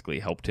she basically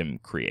helped him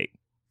create.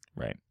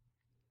 Right.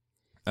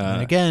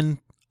 And again,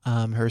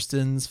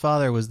 Hurston's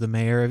father was the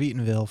mayor of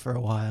Eatonville for a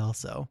while.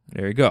 So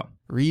there you go.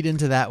 Read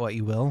into that what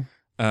you will.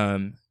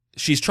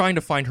 She's trying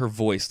to find her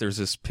voice. There's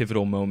this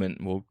pivotal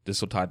moment. Well,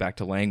 this will tie back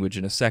to language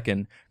in a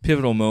second.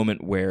 Pivotal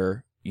moment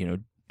where,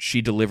 she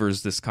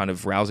delivers this kind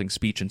of rousing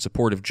speech in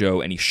support of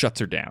Joe, and he shuts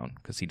her down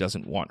because he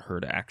doesn't want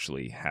her to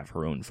actually have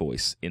her own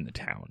voice in the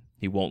town.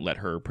 He won't let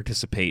her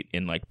participate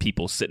in like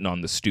people sitting on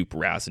the stoop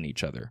razzing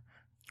each other.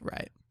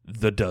 Right.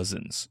 The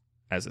dozens,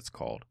 as it's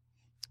called.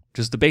 Which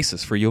is the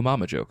basis for Yo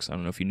Mama jokes. I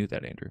don't know if you knew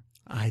that, Andrew.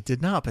 I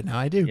did not, but now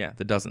I do. Yeah,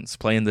 the dozens.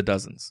 Playing the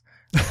dozens.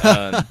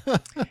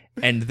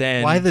 And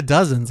then... Why the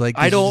dozens? Like,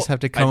 you just have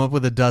to come up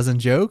with a dozen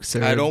jokes?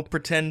 Or? I don't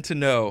pretend to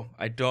know.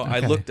 I don't.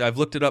 Okay. I've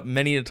looked it up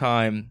many a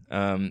time.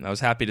 I was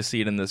happy to see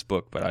it in this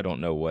book, but I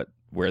don't know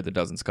where the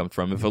dozens come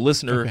from. If a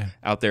listener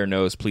out there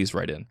knows, please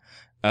write in.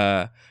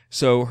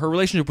 So her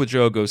relationship with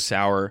Joe goes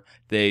sour.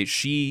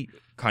 She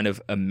kind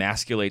of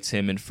emasculates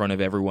him in front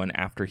of everyone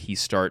after he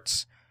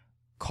starts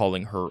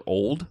calling her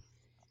old.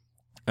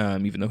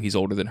 Even though he's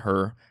older than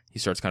her, he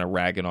starts kind of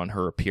ragging on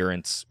her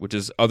appearance, which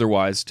is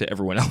otherwise, to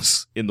everyone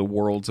else in the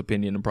world's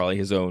opinion and probably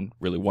his own,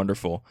 really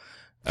wonderful.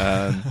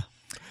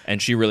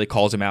 And she really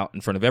calls him out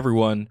in front of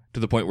everyone to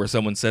the point where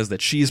someone says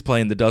that she's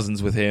playing the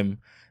dozens with him,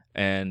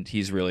 and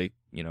he's really,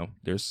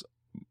 there's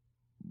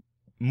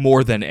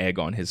more than egg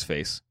on his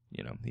face.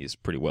 He's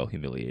pretty well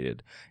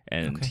humiliated,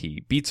 and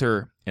he beats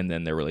her, and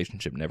then their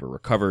relationship never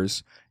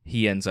recovers.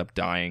 He ends up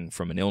dying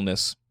from an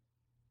illness.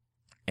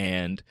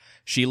 And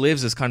she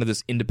lives as kind of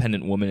this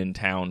independent woman in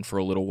town for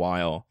a little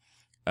while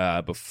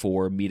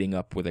before meeting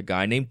up with a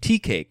guy named Tea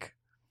Cake.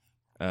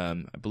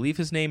 I believe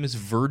his name is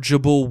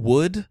Virgible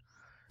Wood,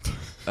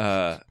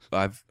 but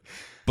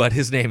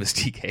his name is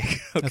Tea Cake.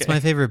 Okay. That's my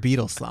favorite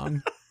Beatles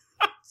song.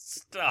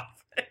 Stop.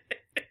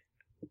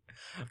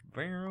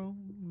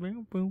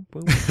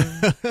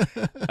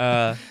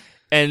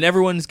 And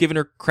everyone's giving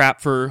her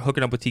crap for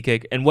hooking up with Tea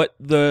Cake. And what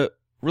the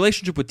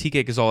relationship with Tea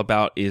Cake is all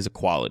about is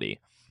equality.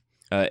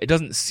 It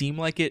doesn't seem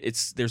like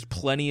it. There's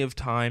plenty of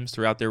times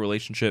throughout their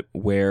relationship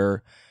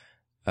where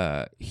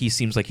he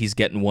seems like he's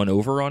getting one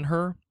over on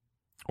her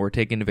or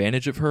taking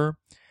advantage of her.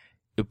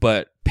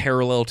 But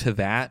parallel to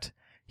that,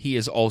 he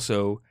is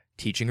also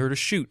teaching her to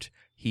shoot.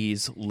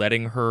 He's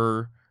letting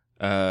her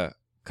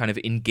kind of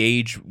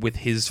engage with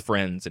his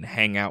friends and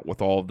hang out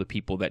with all of the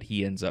people that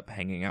he ends up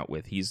hanging out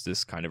with. He's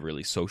this kind of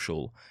really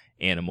social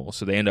animal.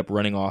 So they end up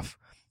running off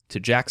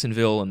to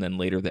Jacksonville and then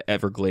later the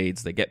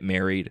Everglades. They get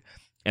married.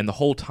 And the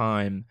whole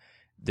time,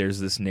 there's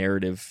this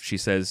narrative. She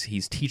says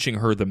he's teaching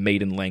her the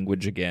maiden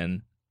language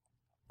again.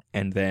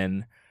 And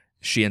then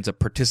she ends up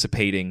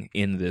participating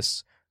in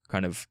this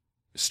kind of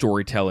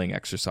storytelling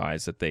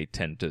exercise that they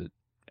tend to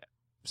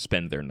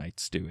spend their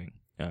nights doing,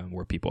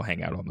 where people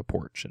hang out on the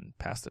porch and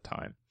pass the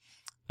time.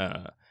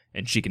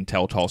 And she can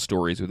tell tall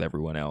stories with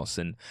everyone else.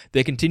 And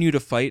they continue to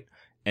fight,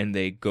 and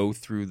they go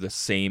through the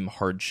same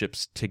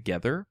hardships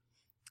together.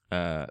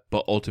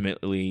 But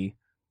ultimately,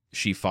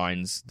 she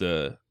finds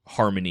the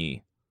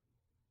harmony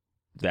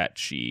that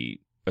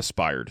she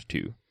aspired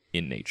to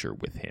in nature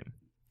with him.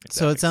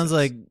 So it sounds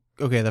like,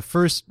 the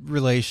first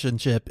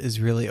relationship is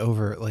really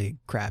overtly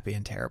crappy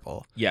and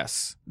terrible.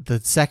 Yes. The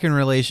second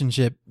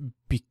relationship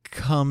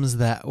becomes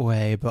that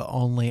way, but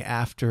only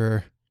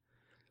after...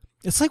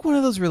 It's like one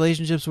of those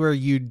relationships where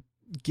you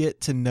get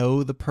to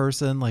know the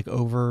person like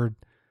over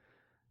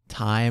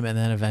time, and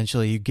then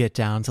eventually you get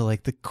down to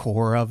like the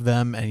core of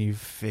them and you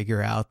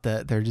figure out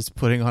that they're just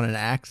putting on an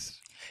act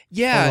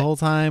the whole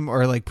time,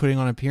 or like putting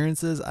on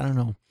appearances. I don't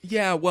know.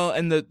 Yeah, well,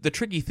 and the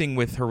tricky thing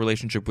with her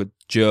relationship with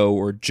Joe,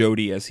 or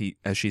Jody as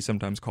she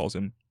sometimes calls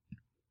him,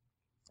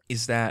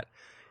 is that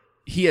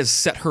he has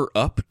set her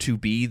up to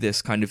be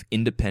this kind of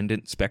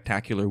independent,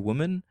 spectacular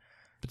woman.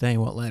 But then he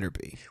won't let her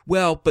be.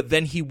 Well, but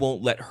then he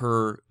won't let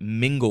her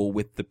mingle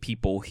with the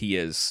people he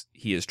is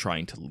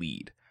trying to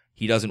lead.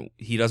 He doesn't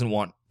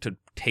want to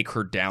take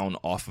her down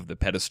off of the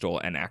pedestal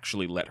and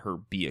actually let her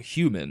be a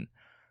human.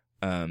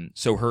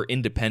 So her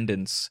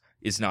independence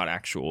is not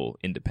actual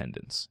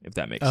independence, if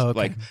that makes sense.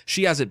 Like,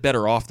 she has it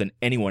better off than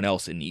anyone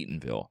else in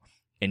Eatonville,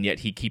 and yet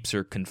he keeps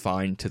her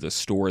confined to the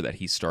store that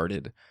he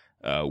started,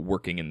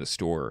 working in the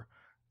store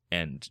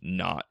and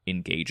not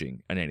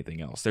engaging in anything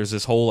else. There's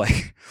this whole,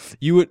 like,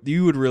 you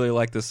would really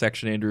like this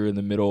section, Andrew, in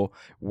the middle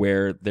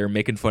where they're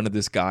making fun of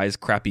this guy's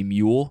crappy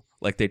mule.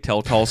 Like, they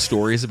tell tall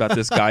stories about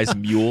this guy's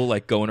mule,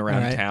 like, going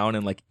around town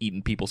and, like,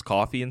 eating people's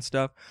coffee and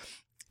stuff.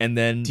 And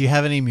then... Do you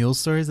have any mule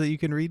stories that you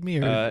can read me?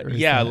 Or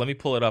yeah, let me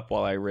pull it up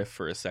while I riff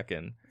for a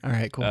second. All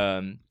right, cool.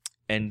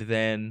 And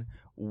then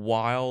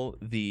when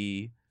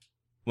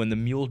the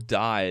mule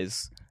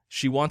dies,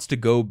 she wants to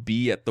go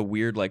be at the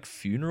weird, like,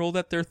 funeral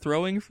that they're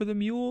throwing for the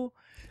mule,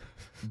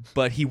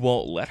 but he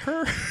won't let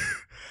her.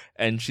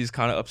 And she's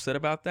kind of upset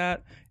about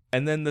that.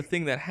 And then the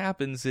thing that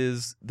happens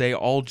is they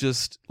all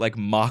just, like,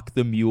 mock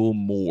the mule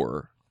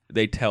more.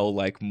 They tell,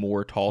 like,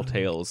 more tall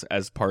tales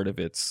as part of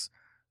its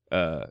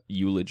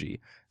eulogy.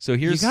 So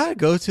you gotta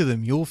go to the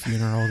mule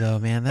funeral, though,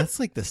 man. That's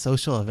like the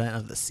social event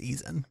of the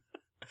season.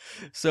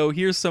 So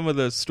here's some of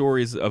the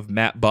stories of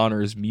Matt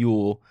Bonner's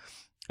mule.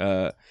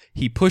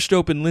 He pushed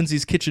open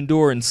Lindsay's kitchen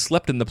door and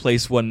slept in the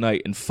place one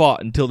night and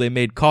fought until they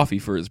made coffee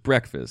for his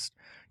breakfast.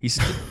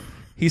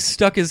 He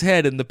stuck his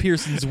head in the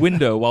Pearsons'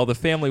 window while the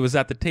family was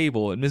at the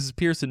table, and Mrs.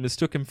 Pearson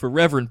mistook him for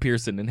Reverend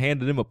Pearson and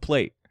handed him a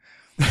plate.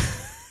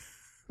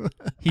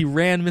 He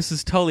ran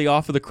Mrs. Tully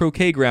off of the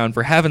croquet ground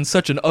for having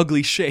such an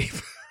ugly shape.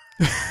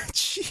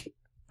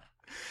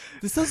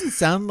 This doesn't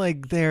sound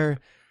like they're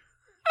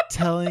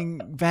telling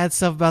bad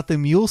stuff about the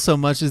mule so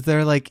much as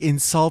they're like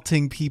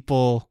insulting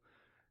people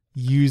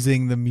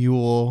using the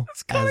mule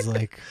as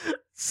like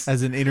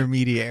as an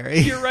intermediary.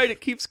 You're right,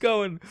 it keeps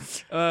going.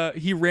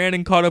 He ran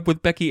and caught up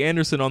with Becky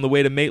Anderson on the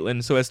way to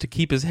Maitland so as to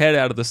keep his head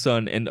out of the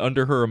sun and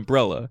under her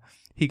umbrella.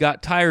 He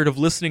got tired of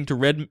listening to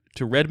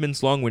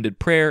Redmond's long-winded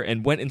prayer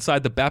and went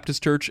inside the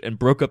Baptist church and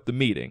broke up the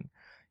meeting.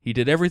 He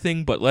did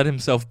everything but let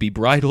himself be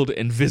bridled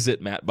and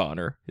visit Matt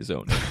Bonner, his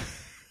owner.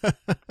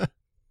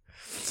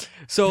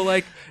 So,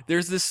 like,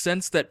 there's this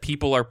sense that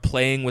people are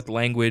playing with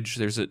language.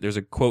 There's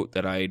a quote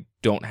that I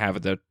don't have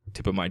at the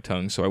tip of my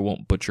tongue, so I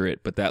won't butcher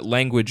it, but that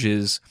language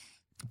is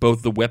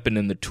both the weapon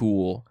and the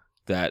tool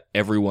that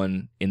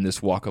everyone in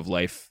this walk of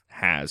life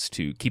has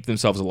to keep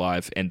themselves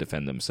alive and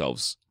defend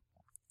themselves.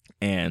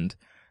 And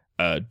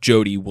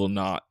Jody will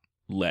not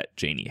let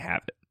Janie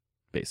have it,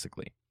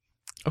 basically.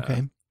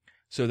 Okay.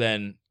 So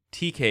then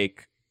Tea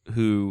Cake,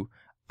 who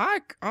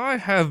I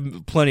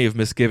have plenty of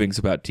misgivings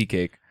about Tea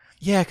Cake.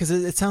 Yeah, because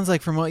it sounds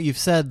like from what you've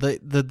said,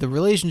 the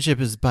relationship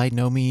is by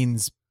no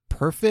means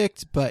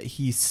perfect, but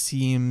he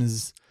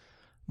seems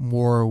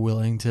more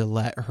willing to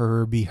let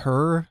her be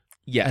her.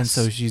 Yes. And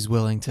so she's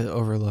willing to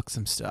overlook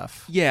some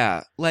stuff.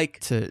 Yeah,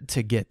 like to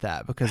get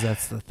that, because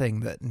that's the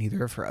thing that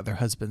neither of her other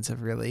husbands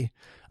have really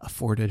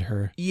afforded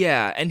her.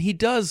 Yeah, and he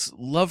does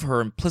love her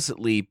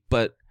implicitly,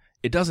 but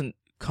it doesn't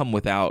come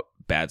without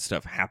bad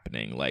stuff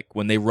happening. Like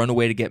when they run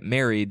away to get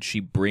married, she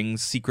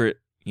brings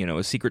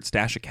a secret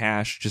stash of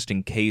cash just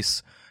in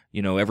case,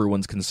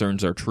 everyone's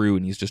concerns are true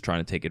and he's just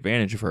trying to take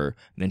advantage of her.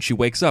 And then she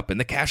wakes up and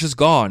the cash is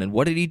gone. And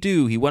what did he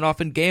do? He went off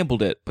and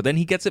gambled it, but then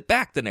he gets it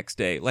back the next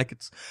day. Like,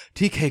 it's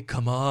Tea Cake,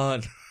 come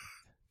on.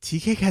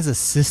 Tea Cake has a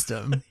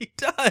system. He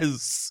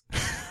does.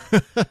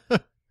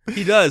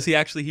 He does.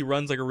 He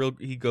runs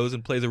he goes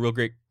and plays a real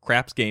great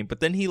craps game, but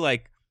then he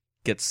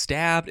gets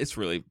stabbed. It's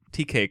really,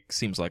 Tea Cake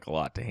seems like a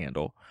lot to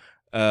handle.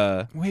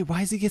 Wait, why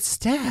does he get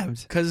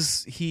stabbed?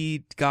 Because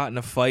he got in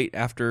a fight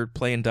after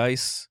playing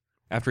dice,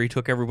 after he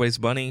took everybody's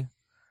money.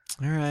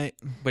 All right.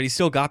 But he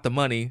still got the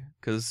money,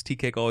 because Tea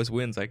Cake always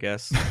wins, I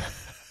guess.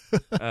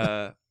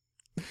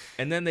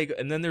 And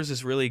then there's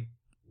this really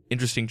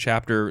interesting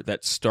chapter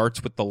that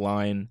starts with the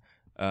line,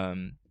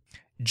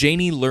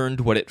 Janie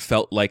learned what it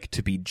felt like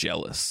to be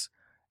jealous.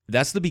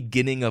 That's the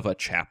beginning of a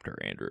chapter,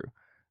 Andrew.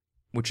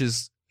 Which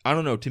is, I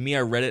don't know, to me,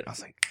 I read it, I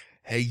was like,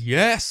 hey,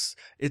 yes!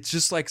 It's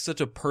just like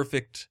such a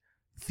perfect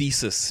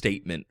thesis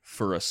statement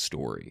for a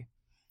story.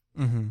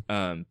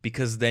 Mm-hmm.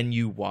 Because then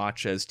you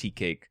watch as Tea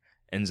Cake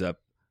ends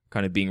up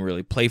kind of being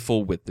really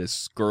playful with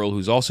this girl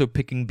who's also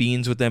picking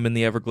beans with them in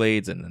the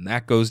Everglades, and then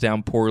that goes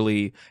down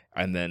poorly,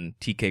 and then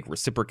Tea Cake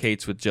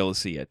reciprocates with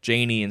jealousy at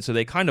Janie, and so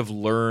they kind of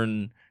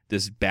learn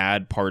this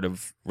bad part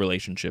of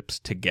relationships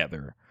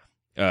together.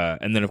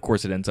 And then, of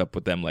course, it ends up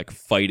with them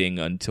fighting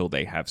until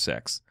they have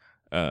sex,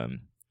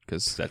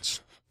 because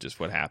that's just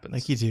what happens.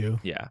 Like you do.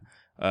 Yeah.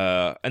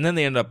 And then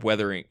they end up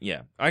weathering.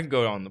 Yeah, I can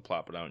go on the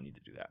plot, but I don't need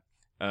to do that.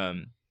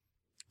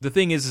 The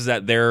thing is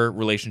that their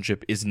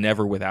relationship is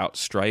never without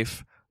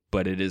strife,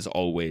 but there's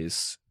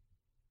always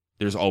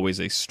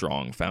a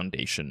strong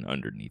foundation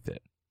underneath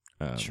it.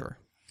 Sure.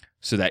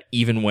 So that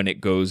even when it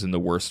goes in the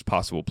worst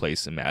possible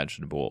place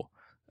imaginable,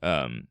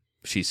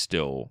 she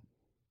still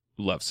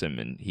loves him,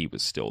 and he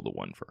was still the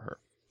one for her.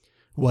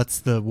 What's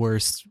the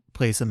worst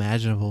place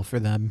imaginable for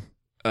them?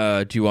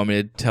 Do you want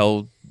me to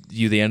tell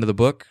you the end of the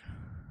book?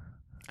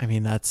 I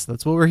mean, that's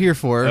what we're here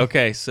for.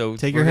 Okay, so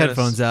take your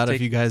headphones out if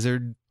you guys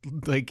are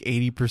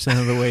 80%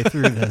 of the way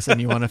through this and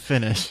you want to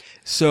finish.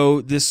 So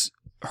this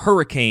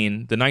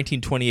hurricane, the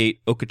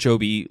 1928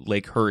 Okeechobee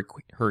Lake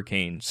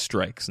hurricane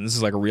strikes, and this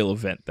is a real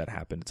event that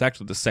happened. It's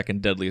actually the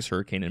second deadliest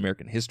hurricane in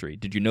American history.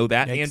 Did you know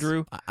that, Yikes.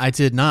 Andrew? I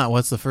did not.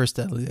 What's the first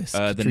deadliest?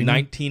 The Katrina?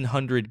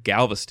 1900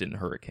 Galveston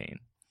hurricane.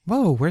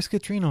 Whoa, where's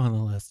Katrina on the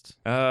list?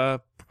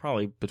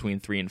 Probably between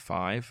 3 and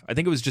 5. I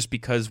think it was just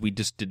because we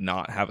just did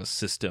not have a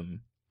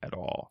system at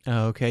all.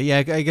 Oh, okay. Yeah,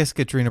 I guess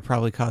Katrina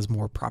probably caused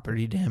more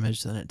property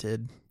damage than it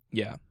did.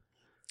 Yeah.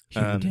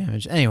 Human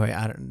damage. Anyway,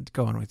 I don't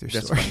go on with your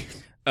story.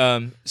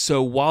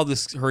 So while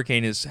this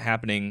hurricane is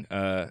happening,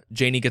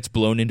 Janie gets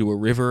blown into a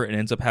river and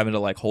ends up having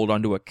to hold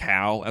onto a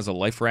cow as a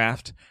life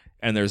raft.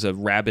 And there's a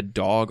rabid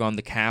dog on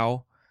the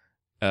cow.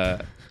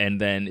 And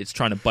then it's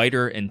trying to bite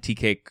her, and Tea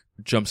Cake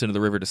jumps into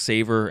the river to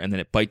save her, and then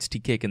it bites Tea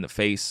Cake in the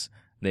face.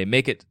 They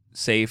make it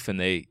safe, and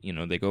they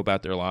go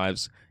about their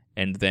lives.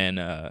 And then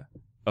a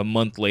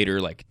month later,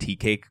 Tea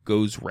Cake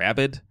goes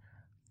rabid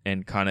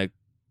and kind of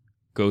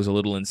goes a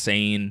little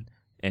insane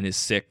and is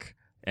sick.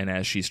 And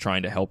as she's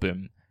trying to help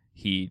him,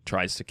 he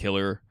tries to kill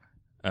her,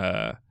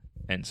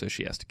 and so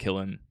she has to kill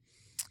him.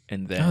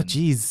 And then, oh,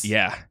 jeez,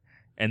 yeah.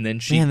 And then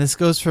she, man, this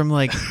goes from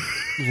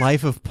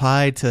Life of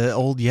Pi to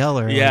Old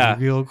Yeller, yeah,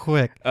 real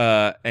quick.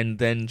 And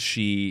then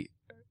she,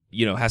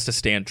 has to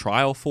stand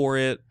trial for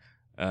it,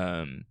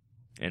 and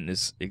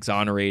is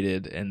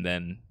exonerated. And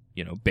then,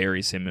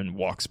 buries him and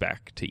walks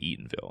back to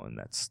Eatonville, and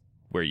that's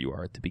where you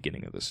are at the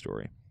beginning of the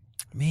story.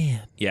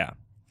 Man. Yeah.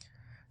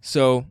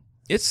 So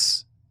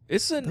it's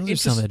those are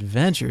some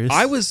adventures.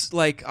 I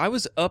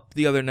was up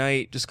the other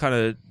night just kind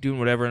of doing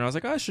whatever, and I was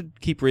like, I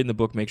should keep reading the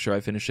book, make sure I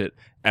finish it.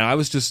 And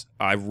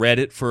I read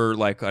it for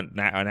like an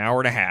hour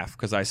and a half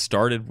because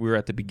we were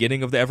at the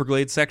beginning of the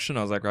Everglades section.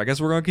 I was like, I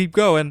guess we're going to keep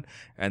going.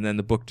 And then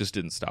the book just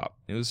didn't stop.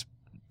 It was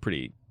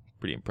pretty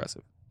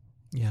impressive.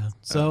 Yeah.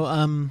 So,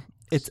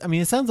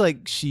 it sounds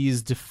like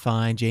Janie's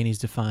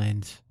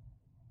defined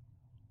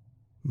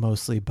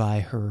mostly by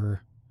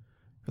her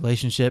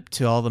relationship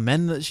to all the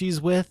men that she's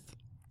with,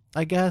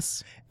 I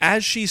guess.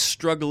 As she's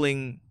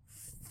struggling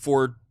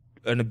for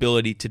an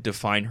ability to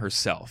define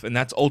herself. And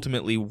that's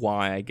ultimately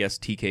why I guess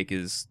Tea Cake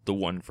is the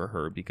one for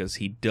her, because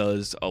he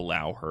does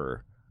allow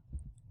her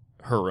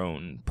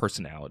own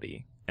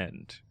personality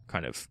and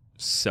kind of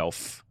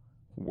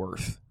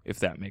self-worth, if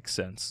that makes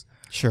sense.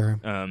 Sure.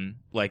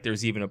 Like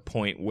there's even a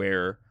point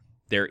where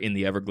they're in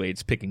the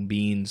Everglades picking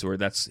beans, or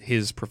that's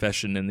his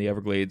profession in the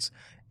Everglades.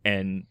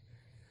 And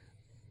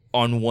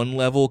on one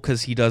level,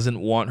 because he doesn't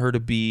want her to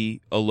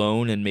be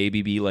alone and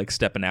maybe be like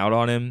stepping out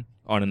on him.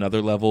 On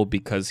another level,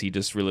 because he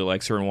just really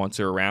likes her and wants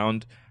her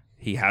around,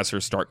 he has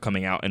her start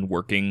coming out and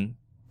working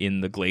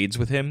in the glades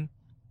with him.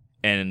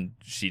 And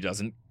she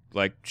doesn't,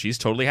 like, she's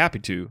totally happy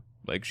to.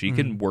 Like, she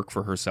can work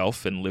for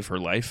herself and live her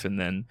life. And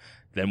then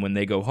when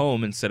they go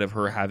home, instead of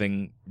her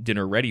having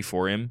dinner ready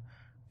for him,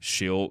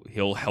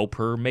 he'll help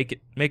her make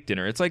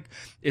dinner. It's like,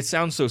 it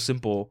sounds so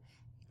simple,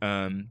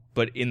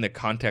 but in the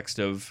context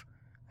of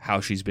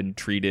how she's been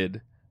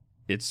treated,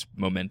 it's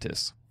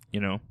momentous,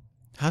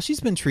 How she's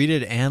been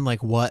treated and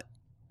like what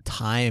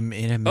time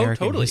in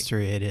American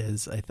history it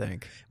is, I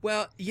think.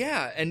 Well,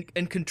 yeah,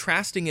 and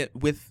contrasting it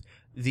with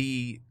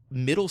the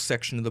middle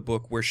section of the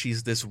book where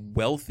she's this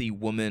wealthy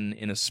woman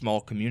in a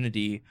small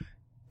community,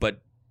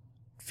 but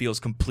feels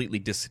completely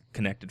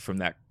disconnected from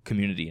that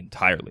community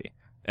entirely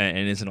and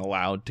isn't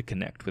allowed to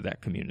connect with that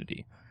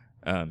community.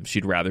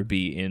 She'd rather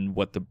be in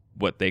what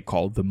they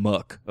call the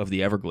muck of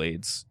the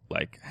Everglades,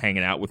 like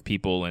hanging out with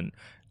people and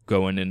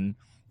going, and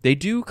they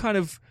do kind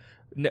of,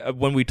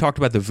 when we talked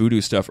about the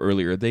voodoo stuff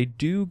earlier, they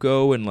do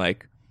go and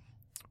like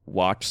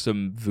watch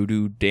some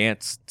voodoo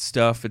dance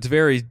stuff. It's a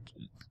very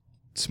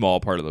small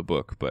part of the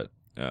book, but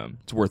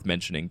it's worth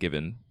mentioning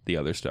given the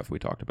other stuff we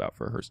talked about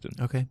for Hurston.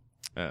 Okay.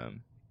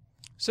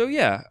 So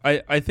yeah,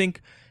 I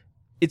think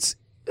it's,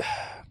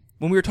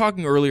 when we were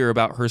talking earlier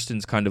about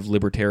Hurston's kind of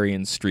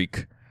libertarian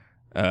streak,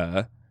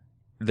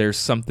 there's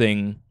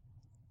something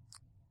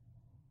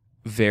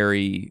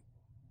very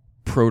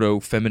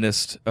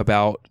proto-feminist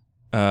about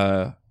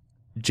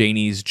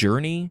Janie's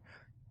journey,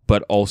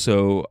 but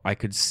also I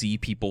could see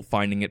people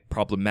finding it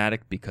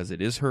problematic because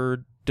it is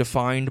her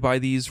defined by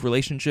these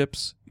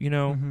relationships,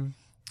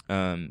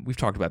 Mm-hmm. We've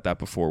talked about that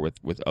before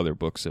with other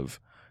books of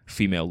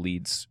female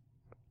leads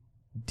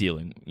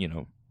dealing,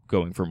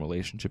 going from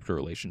relationship to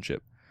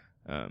relationship.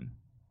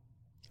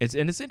 It's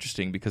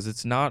interesting because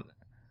it's not,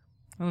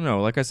 I don't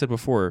know, like I said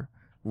before,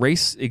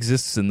 race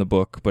exists in the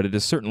book, but it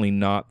is certainly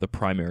not the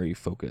primary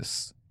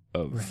focus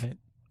of. Right.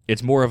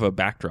 It's more of a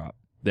backdrop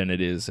than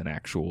it is an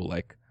actual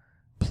like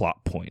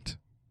plot point,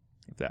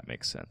 if that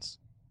makes sense.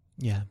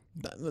 Yeah,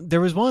 there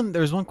was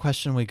one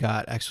question we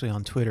got actually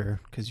on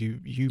Twitter, because you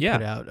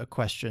put out a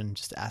question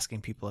just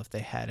asking people if they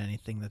had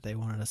anything that they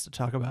wanted us to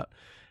talk about,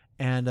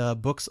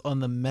 and Books on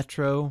the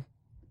Metro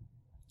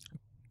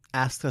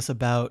asked us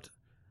about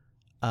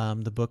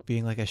the book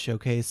being like a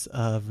showcase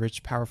of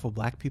rich, powerful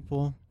Black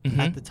people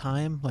at the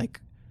time.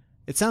 Like,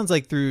 it sounds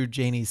like through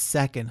Janie's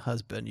second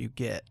husband, you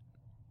get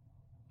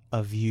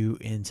a view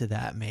into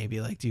that. Maybe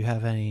like, do you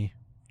have any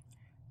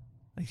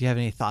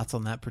thoughts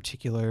on that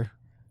particular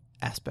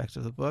aspect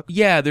of the book?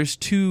 Yeah, there's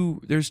two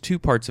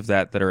parts of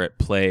that are at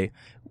play.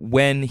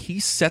 When he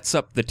sets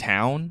up the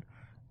town,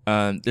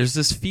 there's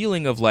this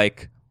feeling of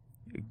like,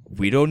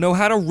 we don't know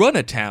how to run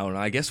a town.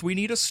 I guess we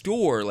need a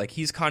store. Like,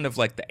 he's kind of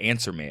like the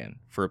answer man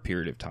for a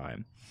period of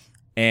time.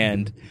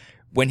 And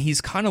when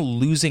he's kind of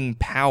losing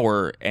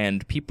power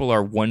and people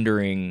are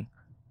wondering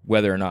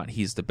whether or not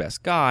he's the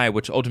best guy,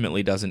 which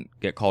ultimately doesn't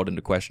get called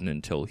into question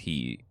until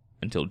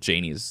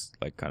Janie's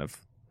like kind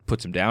of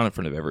puts him down in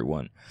front of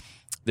everyone.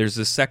 There's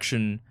this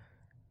section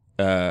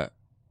where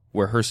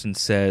Hurston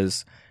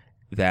says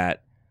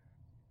that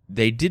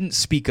they didn't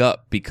speak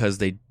up because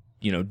they,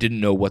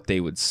 didn't know what they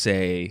would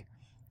say.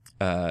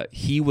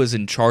 He was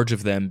in charge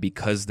of them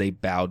because they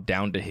bowed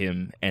down to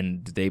him,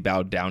 and they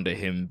bowed down to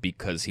him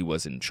because he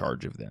was in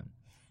charge of them.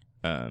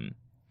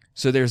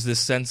 So there's this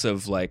sense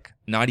of like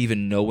not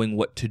even knowing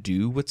what to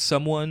do with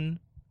someone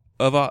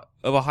of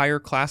a higher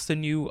class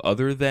than you,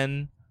 other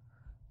than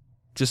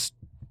just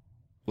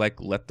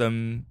like let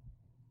them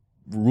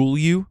rule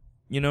you.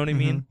 You know what I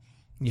mean?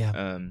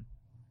 Yeah.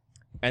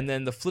 And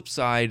then the flip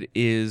side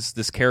is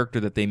this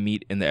character that they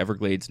meet in the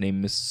Everglades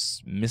named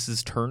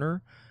Mrs.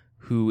 Turner,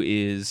 who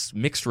is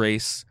mixed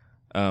race,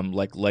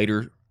 like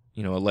lighter,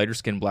 a lighter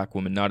skinned Black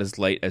woman, not as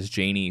light as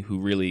Janie, who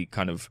really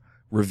kind of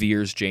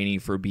reveres Janie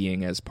for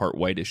being as part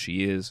white as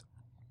she is.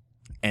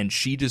 And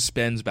she just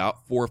spends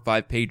about 4 or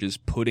 5 pages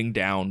putting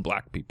down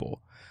black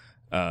people,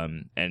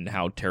 and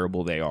how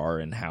terrible they are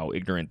and how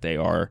ignorant they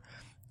are.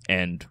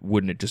 And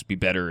wouldn't it just be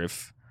better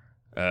if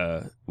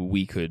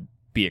we could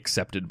be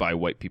accepted by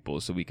white people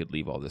so we could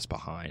leave all this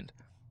behind?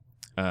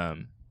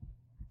 And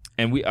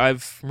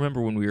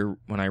remember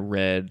when I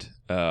read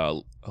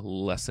A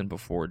Lesson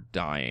Before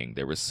Dying,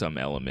 there was some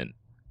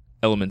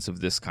elements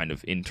of this kind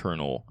of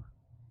internal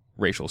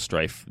racial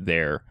strife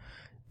there.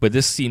 But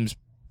this seems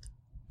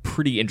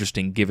pretty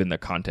interesting given the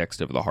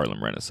context of the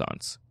Harlem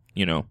Renaissance,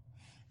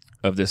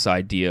 of this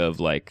idea of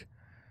like,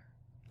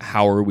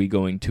 how are we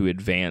going to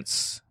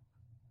advance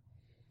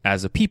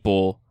as a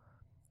people,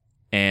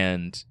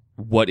 and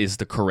what is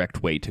the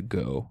correct way to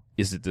go?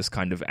 Is it this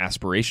kind of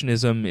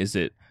aspirationism? Is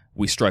it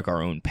we strike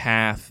our own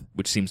path,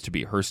 which seems to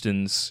be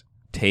Hurston's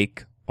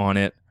take on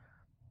it?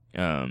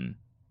 I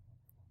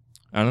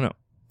don't know.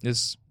 I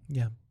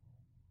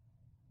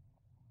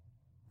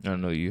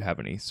don't know. You have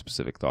any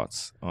specific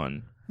thoughts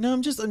on? No,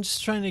 I'm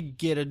just trying to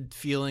get a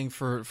feeling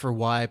for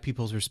why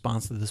people's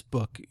response to this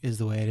book is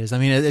the way it is. I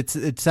mean,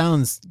 it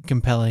sounds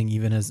compelling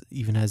even as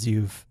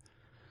you've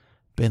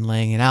been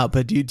laying it out.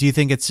 But do you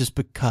think it's just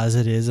because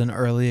it is an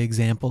early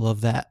example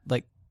of that,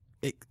 like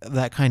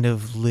that kind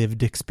of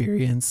lived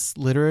experience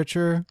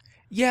literature?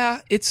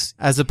 Yeah, it's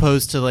as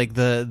opposed to like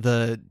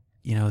the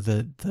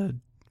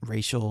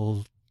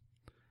racial.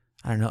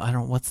 I don't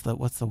know. What's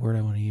the word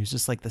I want to use?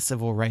 Just like the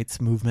civil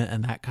rights movement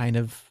and that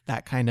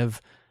kind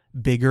of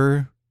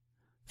bigger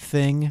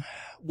thing.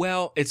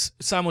 Well, it's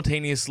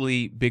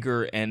simultaneously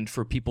bigger, and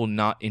for people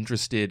not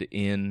interested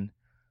in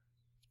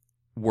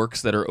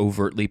works that are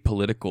overtly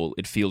political,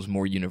 it feels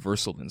more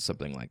universal than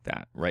something like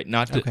that, right?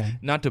 Not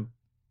to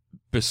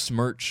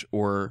besmirch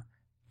or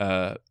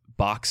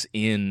box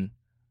in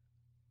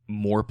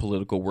more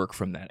political work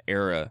from that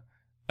era,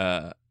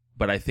 but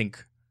I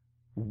think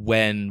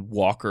when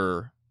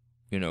Walker,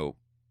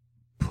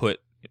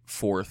 put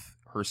forth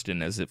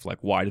Hurston as if like,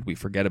 why did we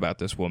forget about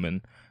this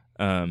woman?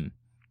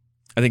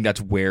 I think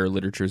that's where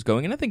literature is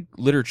going, and I think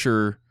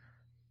literature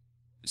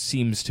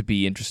seems to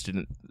be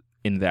interested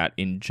in that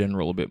in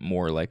general a bit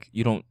more. Like,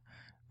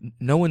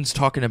 no one's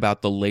talking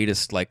about the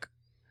latest like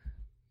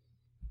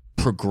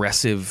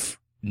progressive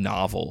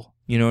novel.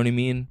 You know what I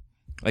mean?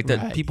 Like that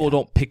right, people yeah.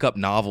 don't pick up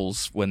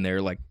novels when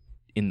they're like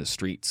in the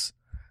streets,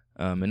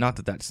 and not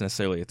that that's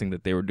necessarily a thing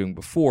that they were doing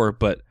before,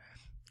 but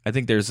I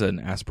think there's an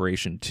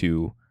aspiration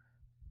to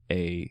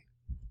a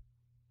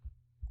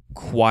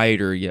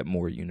quieter yet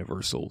more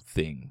universal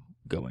thing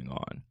going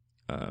on,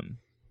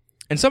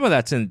 and some of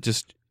that's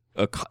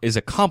is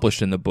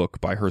accomplished in the book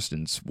by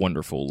Hurston's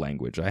wonderful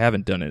language. I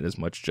haven't done it as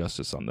much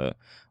justice on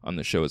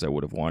the show as I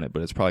would have wanted,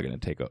 but it's probably going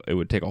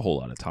to take a whole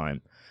lot of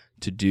time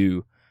to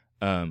do.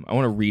 I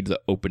want to read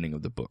the opening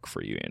of the book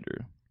for you,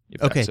 Andrew.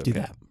 If okay, that's okay, do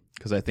that,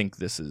 because I think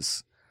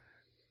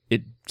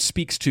it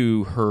speaks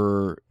to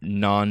her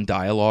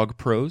non-dialogue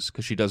prose,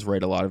 because she does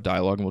write a lot of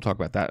dialogue, and we'll talk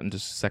about that in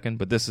just a second,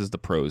 but this is the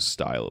prose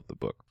style of the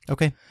book.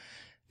 Okay.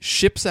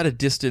 Ships at a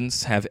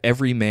distance have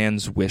every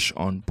man's wish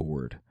on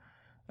board.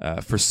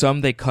 For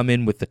some they come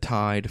in with the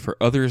tide, for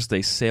others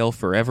they sail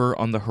forever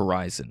on the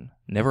horizon,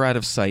 never out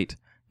of sight,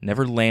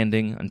 never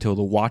landing until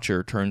the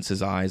watcher turns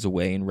his eyes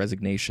away in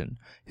resignation,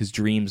 his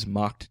dreams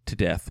mocked to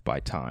death by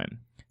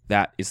time.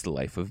 That is the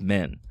life of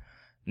men.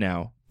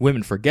 Now,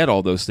 women forget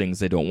all those things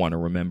they don't want to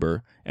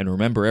remember, and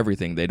remember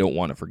everything they don't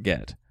want to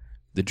forget.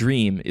 The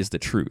dream is the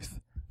truth.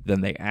 Then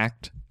they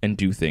act and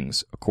do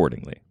things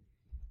accordingly.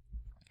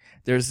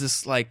 There's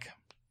this, like,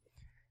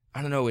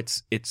 I don't know, it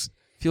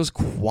feels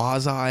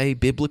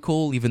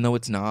quasi-biblical, even though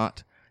it's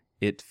not.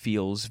 It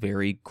feels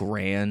very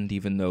grand,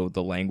 even though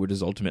the language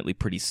is ultimately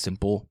pretty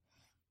simple.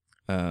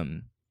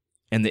 And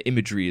the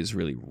imagery is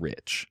really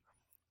rich.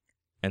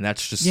 And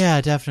that's just...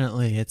 Yeah,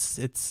 definitely.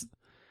 It's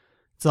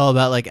all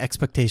about like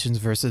expectations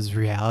versus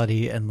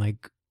reality, and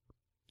like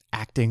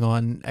acting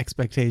on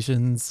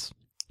expectations.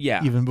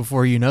 Yeah. Even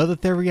before you know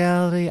that they're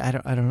reality. I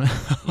don't know.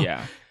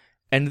 Yeah.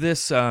 And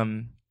this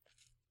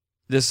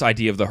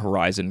idea of the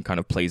horizon kind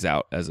of plays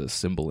out as a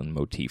symbol and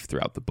motif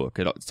throughout the book.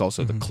 It's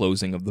also the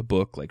closing of the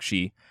book. Like,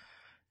 she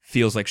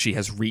feels like she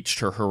has reached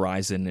her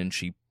horizon and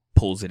she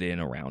pulls it in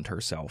around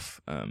herself.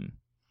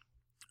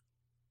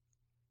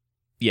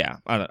 Yeah,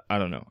 I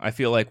don't know. I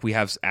feel like we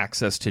have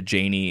access to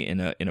Janie in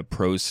a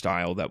prose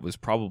style that was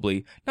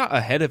probably not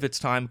ahead of its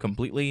time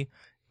completely,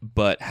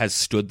 but has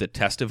stood the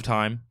test of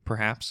time,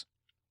 perhaps.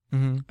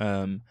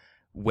 Mm-hmm.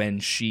 When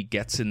she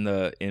gets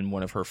in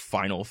one of her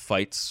final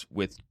fights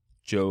with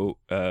Joe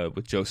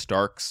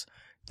Starks,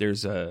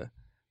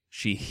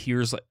 she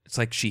hears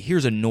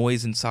a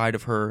noise inside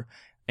of her,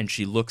 and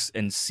she looks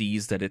and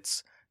sees that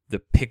it's the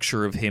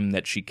picture of him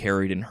that she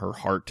carried in her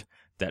heart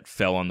that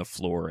fell on the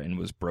floor and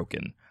was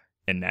broken,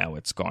 and now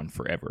it's gone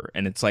forever.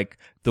 And it's like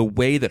the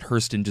way that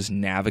Hurston just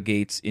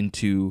navigates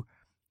into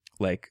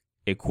like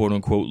a quote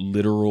unquote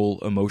literal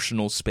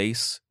emotional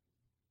space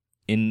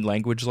in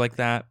language like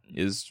that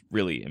is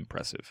really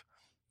impressive.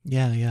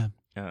 Yeah.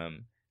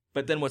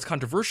 But then what's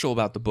controversial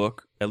about the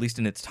book, at least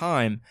in its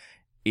time,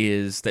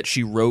 is that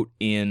she wrote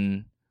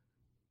in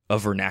a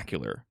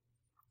vernacular.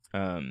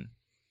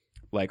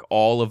 Like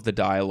all of the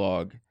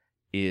dialogue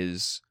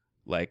is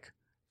like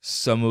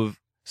some of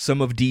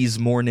these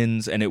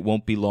mornings, and it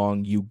won't be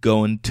long. You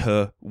going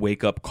to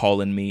wake up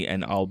calling me,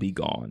 and I'll be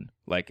gone.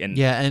 Like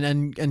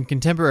and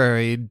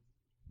contemporary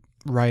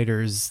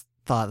writers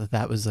thought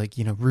that was like,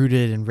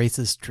 rooted in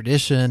racist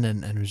tradition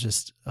and was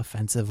just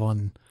offensive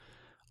on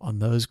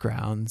those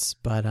grounds.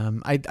 But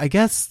I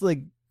guess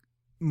like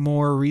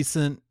more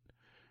recent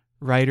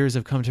writers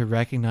have come to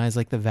recognize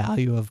like the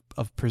value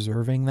of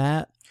preserving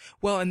that.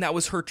 Well, and that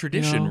was her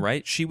tradition,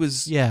 right? She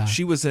was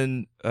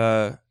an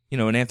an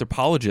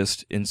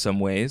anthropologist in some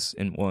ways,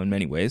 in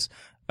many ways.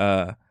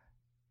 And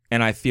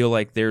I feel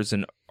like there's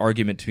an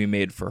argument to be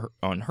made for her,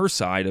 on her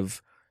side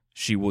of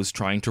she was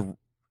trying to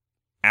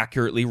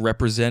accurately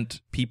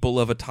represent people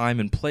of a time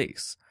and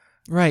place.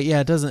 Right,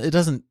 yeah, it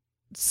doesn't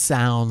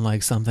sound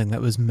like something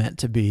that was meant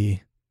to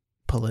be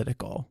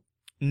political.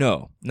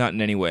 No, not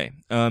in any way.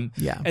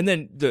 Yeah. And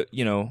then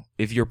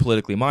if you're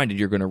politically minded,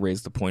 you're going to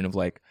raise the point of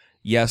like,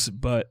 yes,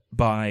 but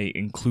by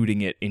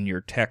including it in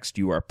your text,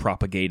 you are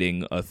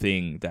propagating a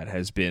thing that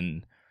has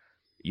been,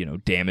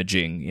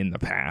 damaging in the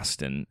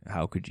past, and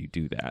how could you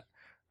do that?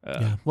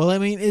 Yeah. Well, I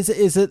mean, is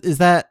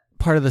that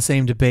part of the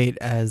same debate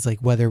as like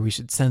whether we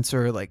should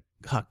censor like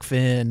Huck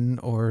Finn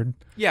or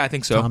I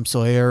think so. Tom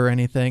Sawyer or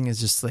anything?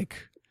 Is just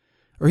like,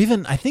 or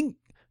even I think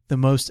the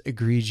most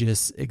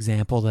egregious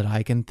example that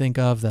I can think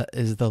of that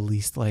is the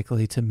least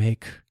likely to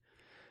make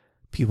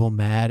people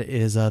mad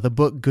is the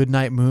book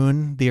Goodnight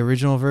Moon. The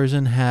original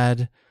version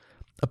had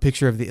a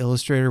picture of the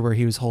illustrator where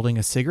he was holding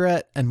a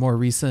cigarette, and more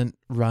recent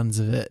runs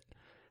of it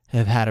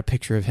have had a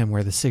picture of him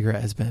where the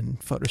cigarette has been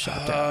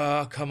photoshopped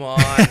out. Oh, come on.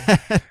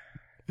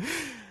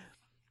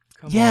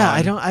 Yeah,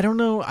 I don't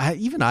know. I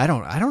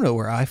don't know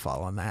where I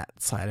fall on that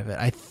side of it.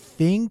 I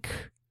think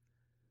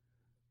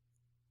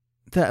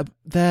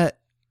that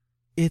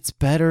it's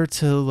better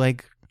to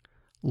like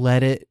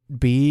let it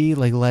be,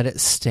 like let it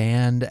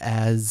stand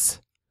as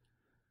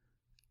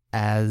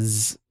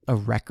a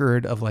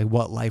record of like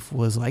what life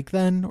was like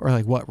then, or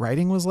like what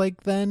writing was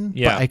like then.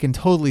 Yeah. But I can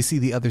totally see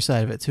the other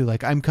side of it too.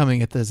 Like I'm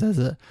coming at this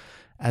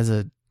as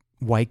a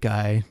white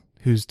guy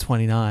who's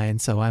 29,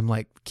 so I'm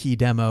like key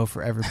demo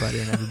for everybody,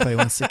 and everybody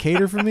wants to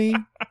cater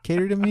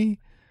to me.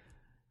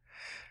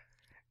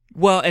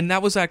 Well, and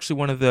that was actually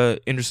one of the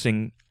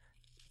interesting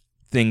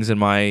things in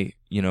my,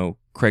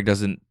 Craig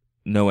doesn't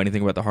know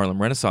anything about the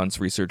Harlem Renaissance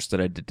research that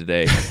I did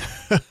today,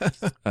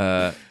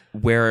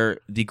 where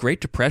the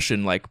Great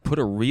Depression like put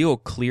a real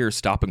clear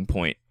stopping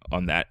point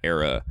on that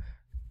era.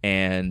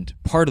 And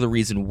part of the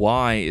reason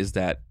why is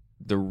that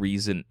the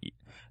reason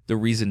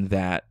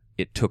that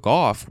it took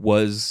off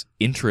was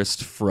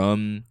interest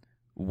from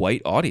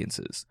white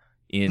audiences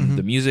in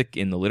the music,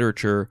 in the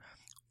literature,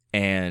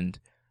 and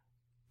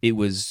it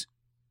was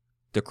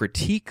the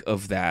critique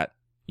of that,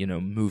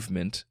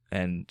 movement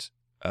and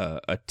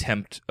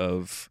attempt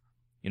of,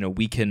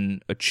 we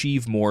can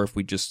achieve more if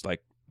we just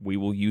like, we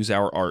will use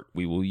our art,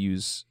 we will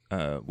use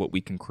what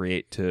we can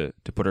create to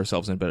put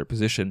ourselves in a better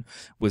position,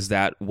 was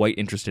that white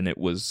interest in it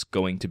was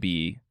going to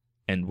be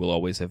and will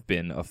always have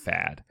been a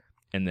fad.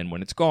 And then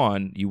when it's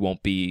gone, you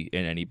won't be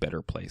in any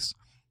better place.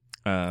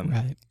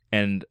 Right.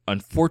 And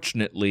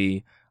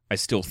unfortunately, I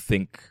still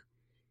think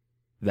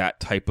that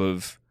type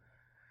of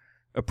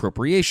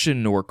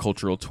appropriation or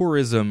cultural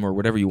tourism or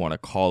whatever you want to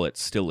call it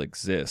still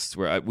exists,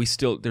 where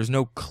there's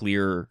no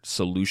clear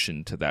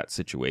solution to that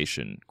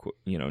situation.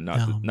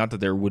 Not that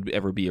there would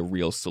ever be a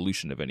real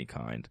solution of any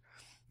kind.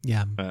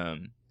 Yeah.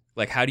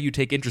 Like how do you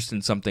take interest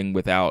in something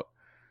without,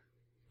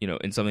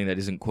 in something that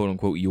isn't quote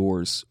unquote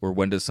yours, or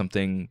when does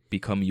something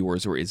become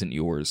yours or isn't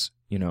yours,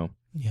 Yeah.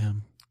 Yeah.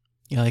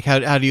 Like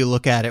how do you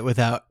look at it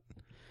without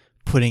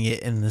putting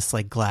it in this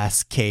like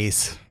glass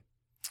case?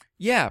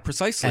 Yeah,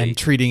 precisely. And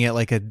treating it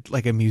like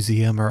a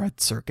museum or a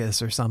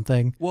circus or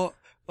something. Well,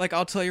 like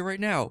I'll tell you right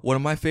now, one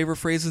of my favorite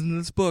phrases in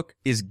this book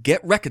is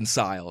 "get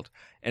reconciled,"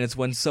 and it's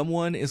when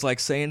someone is like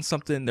saying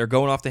something, they're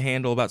going off the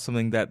handle about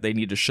something that they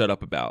need to shut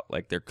up about.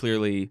 Like they're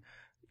clearly,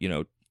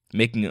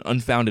 making an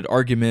unfounded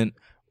argument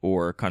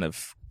or kind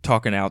of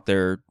talking out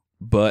their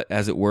butt,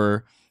 as it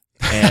were,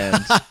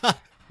 and.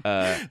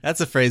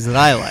 That's a phrase that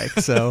I like.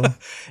 So,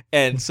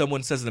 and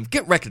someone says to them,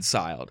 "Get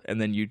reconciled,"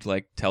 and then you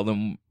like tell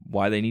them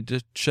why they need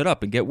to shut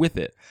up and get with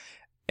it.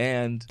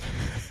 And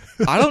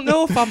I don't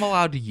know if I'm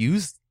allowed to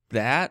use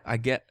that. I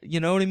get,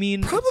 you know what I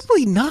mean?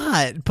 Probably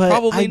not. But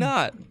probably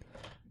not.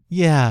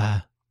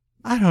 Yeah,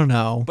 I don't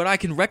know. But I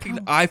can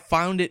recognize. I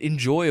found it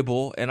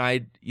enjoyable, and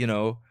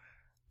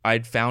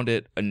I'd found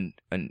it an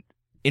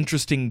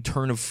interesting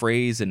turn of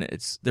phrase, and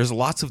there's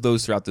lots of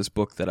those throughout this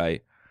book that I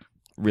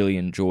really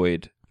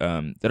enjoyed.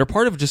 That are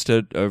part of just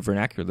a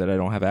vernacular that I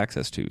don't have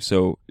access to.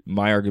 So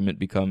my argument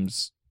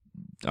becomes,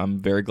 I'm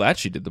very glad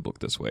she did the book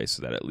this way,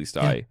 so that at least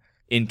I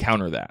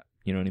encounter that.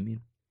 You know what I mean?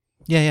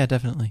 Yeah,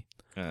 definitely.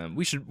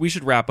 We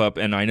should wrap up,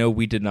 and I know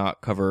we did not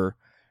cover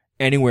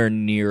anywhere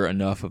near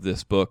enough of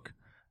this book.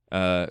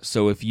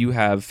 So if you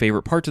have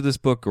favorite parts of this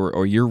book,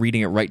 or you're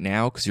reading it right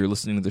now because you're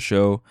listening to the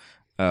show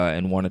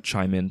and want to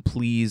chime in,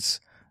 please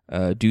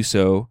do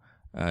so.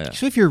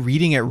 Actually, if you're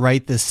reading it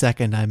right this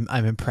second,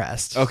 I'm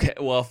impressed. Okay,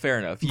 well, fair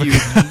enough. You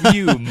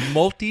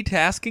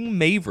multitasking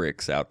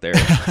mavericks out there.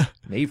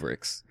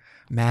 Mavericks.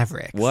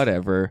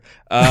 Whatever.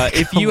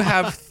 If you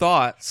have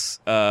thoughts,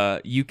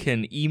 you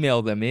can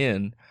email them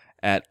in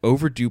at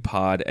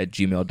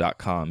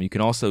overduepod@gmail.com. You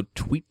can also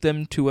tweet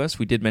them to us.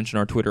 We did mention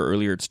our Twitter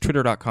earlier. It's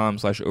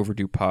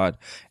twitter.com/overduepod.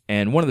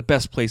 And one of the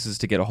best places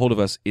to get a hold of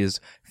us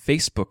is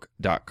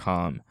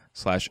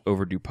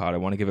facebook.com/overduepod. I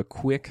want to give a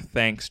quick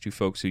thanks to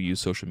folks who use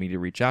social media to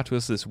reach out to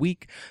us this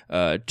week.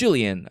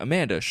 Jillian,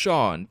 Amanda,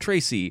 Sean,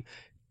 Tracy,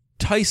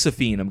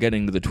 Tysophine, I'm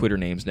getting to the Twitter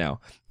names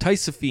now.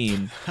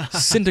 Tysophine,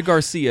 Cinta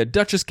Garcia,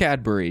 Duchess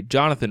Cadbury,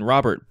 Jonathan,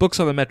 Robert, Books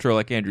on the Metro,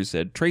 like Andrew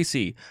said,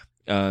 Tracy,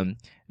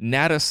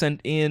 Nada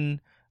sent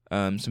in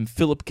some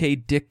Philip K.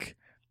 Dick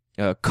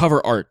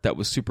cover art that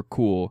was super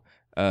cool.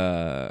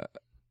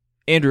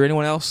 Andrew,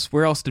 anyone else?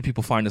 Where else did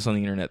people find us on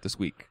the internet this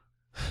week?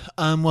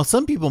 Well,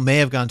 some people may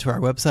have gone to our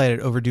website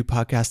at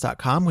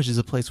overduepodcast.com, which is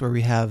a place where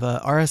we have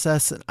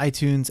RSS and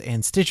iTunes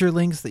and Stitcher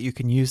links that you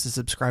can use to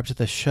subscribe to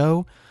the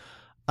show.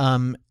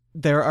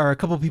 There are a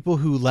couple people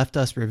who left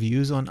us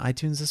reviews on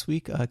iTunes this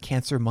week,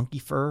 Cancer Monkey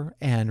Fur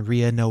and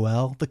Ria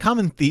Noel. The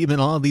common theme in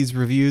all of these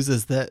reviews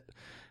is that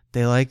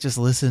they like just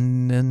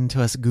listening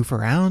to us goof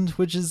around,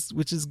 which is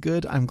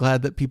good. I'm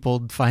glad that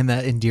people find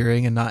that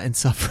endearing and not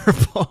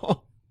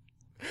insufferable.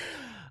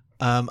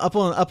 Up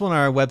on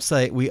our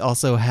website, we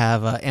also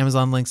have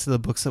Amazon links to the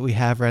books that we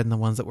have read and the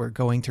ones that we're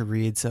going to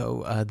read.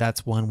 So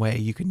that's one way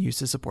you can use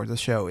to support the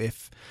show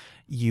if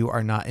you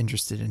are not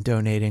interested in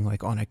donating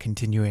like on a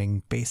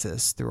continuing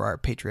basis through our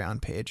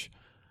Patreon page.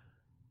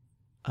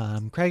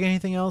 Craig,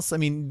 anything else? I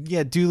mean,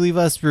 yeah, do leave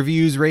us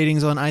reviews,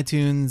 ratings on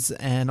iTunes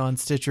and on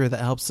Stitcher. That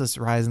helps us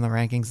rise in the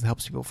rankings and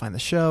helps people find the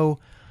show.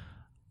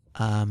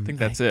 I think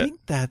that's it. I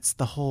think that's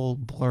the whole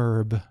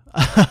blurb.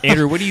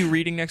 Andrew, what are you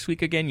reading next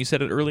week again? You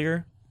said it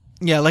earlier.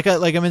 Yeah, like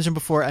I mentioned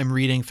before, I'm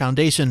reading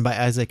Foundation by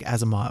Isaac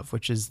Asimov,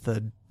 which is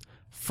the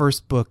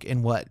first book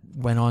in what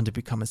went on to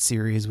become a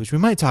series, which we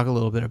might talk a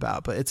little bit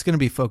about, but it's going to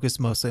be focused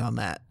mostly on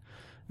that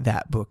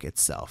book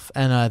itself.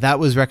 And that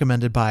was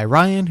recommended by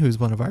Ryan, who's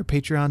one of our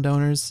Patreon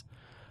donors.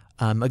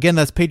 Again,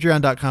 that's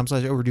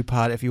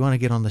patreon.com/overduepod. If you want to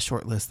get on the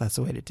short list, that's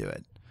the way to do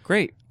it.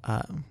 Great.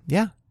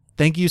 Yeah.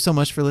 Thank you so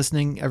much for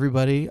listening,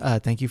 everybody.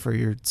 Thank you for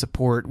your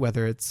support,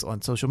 whether it's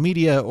on social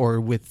media or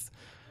with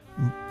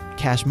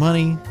cash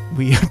money.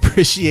 We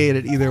appreciate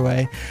it either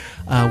way.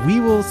 We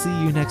will see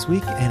you next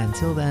week, and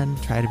until then,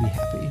 try to be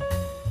happy.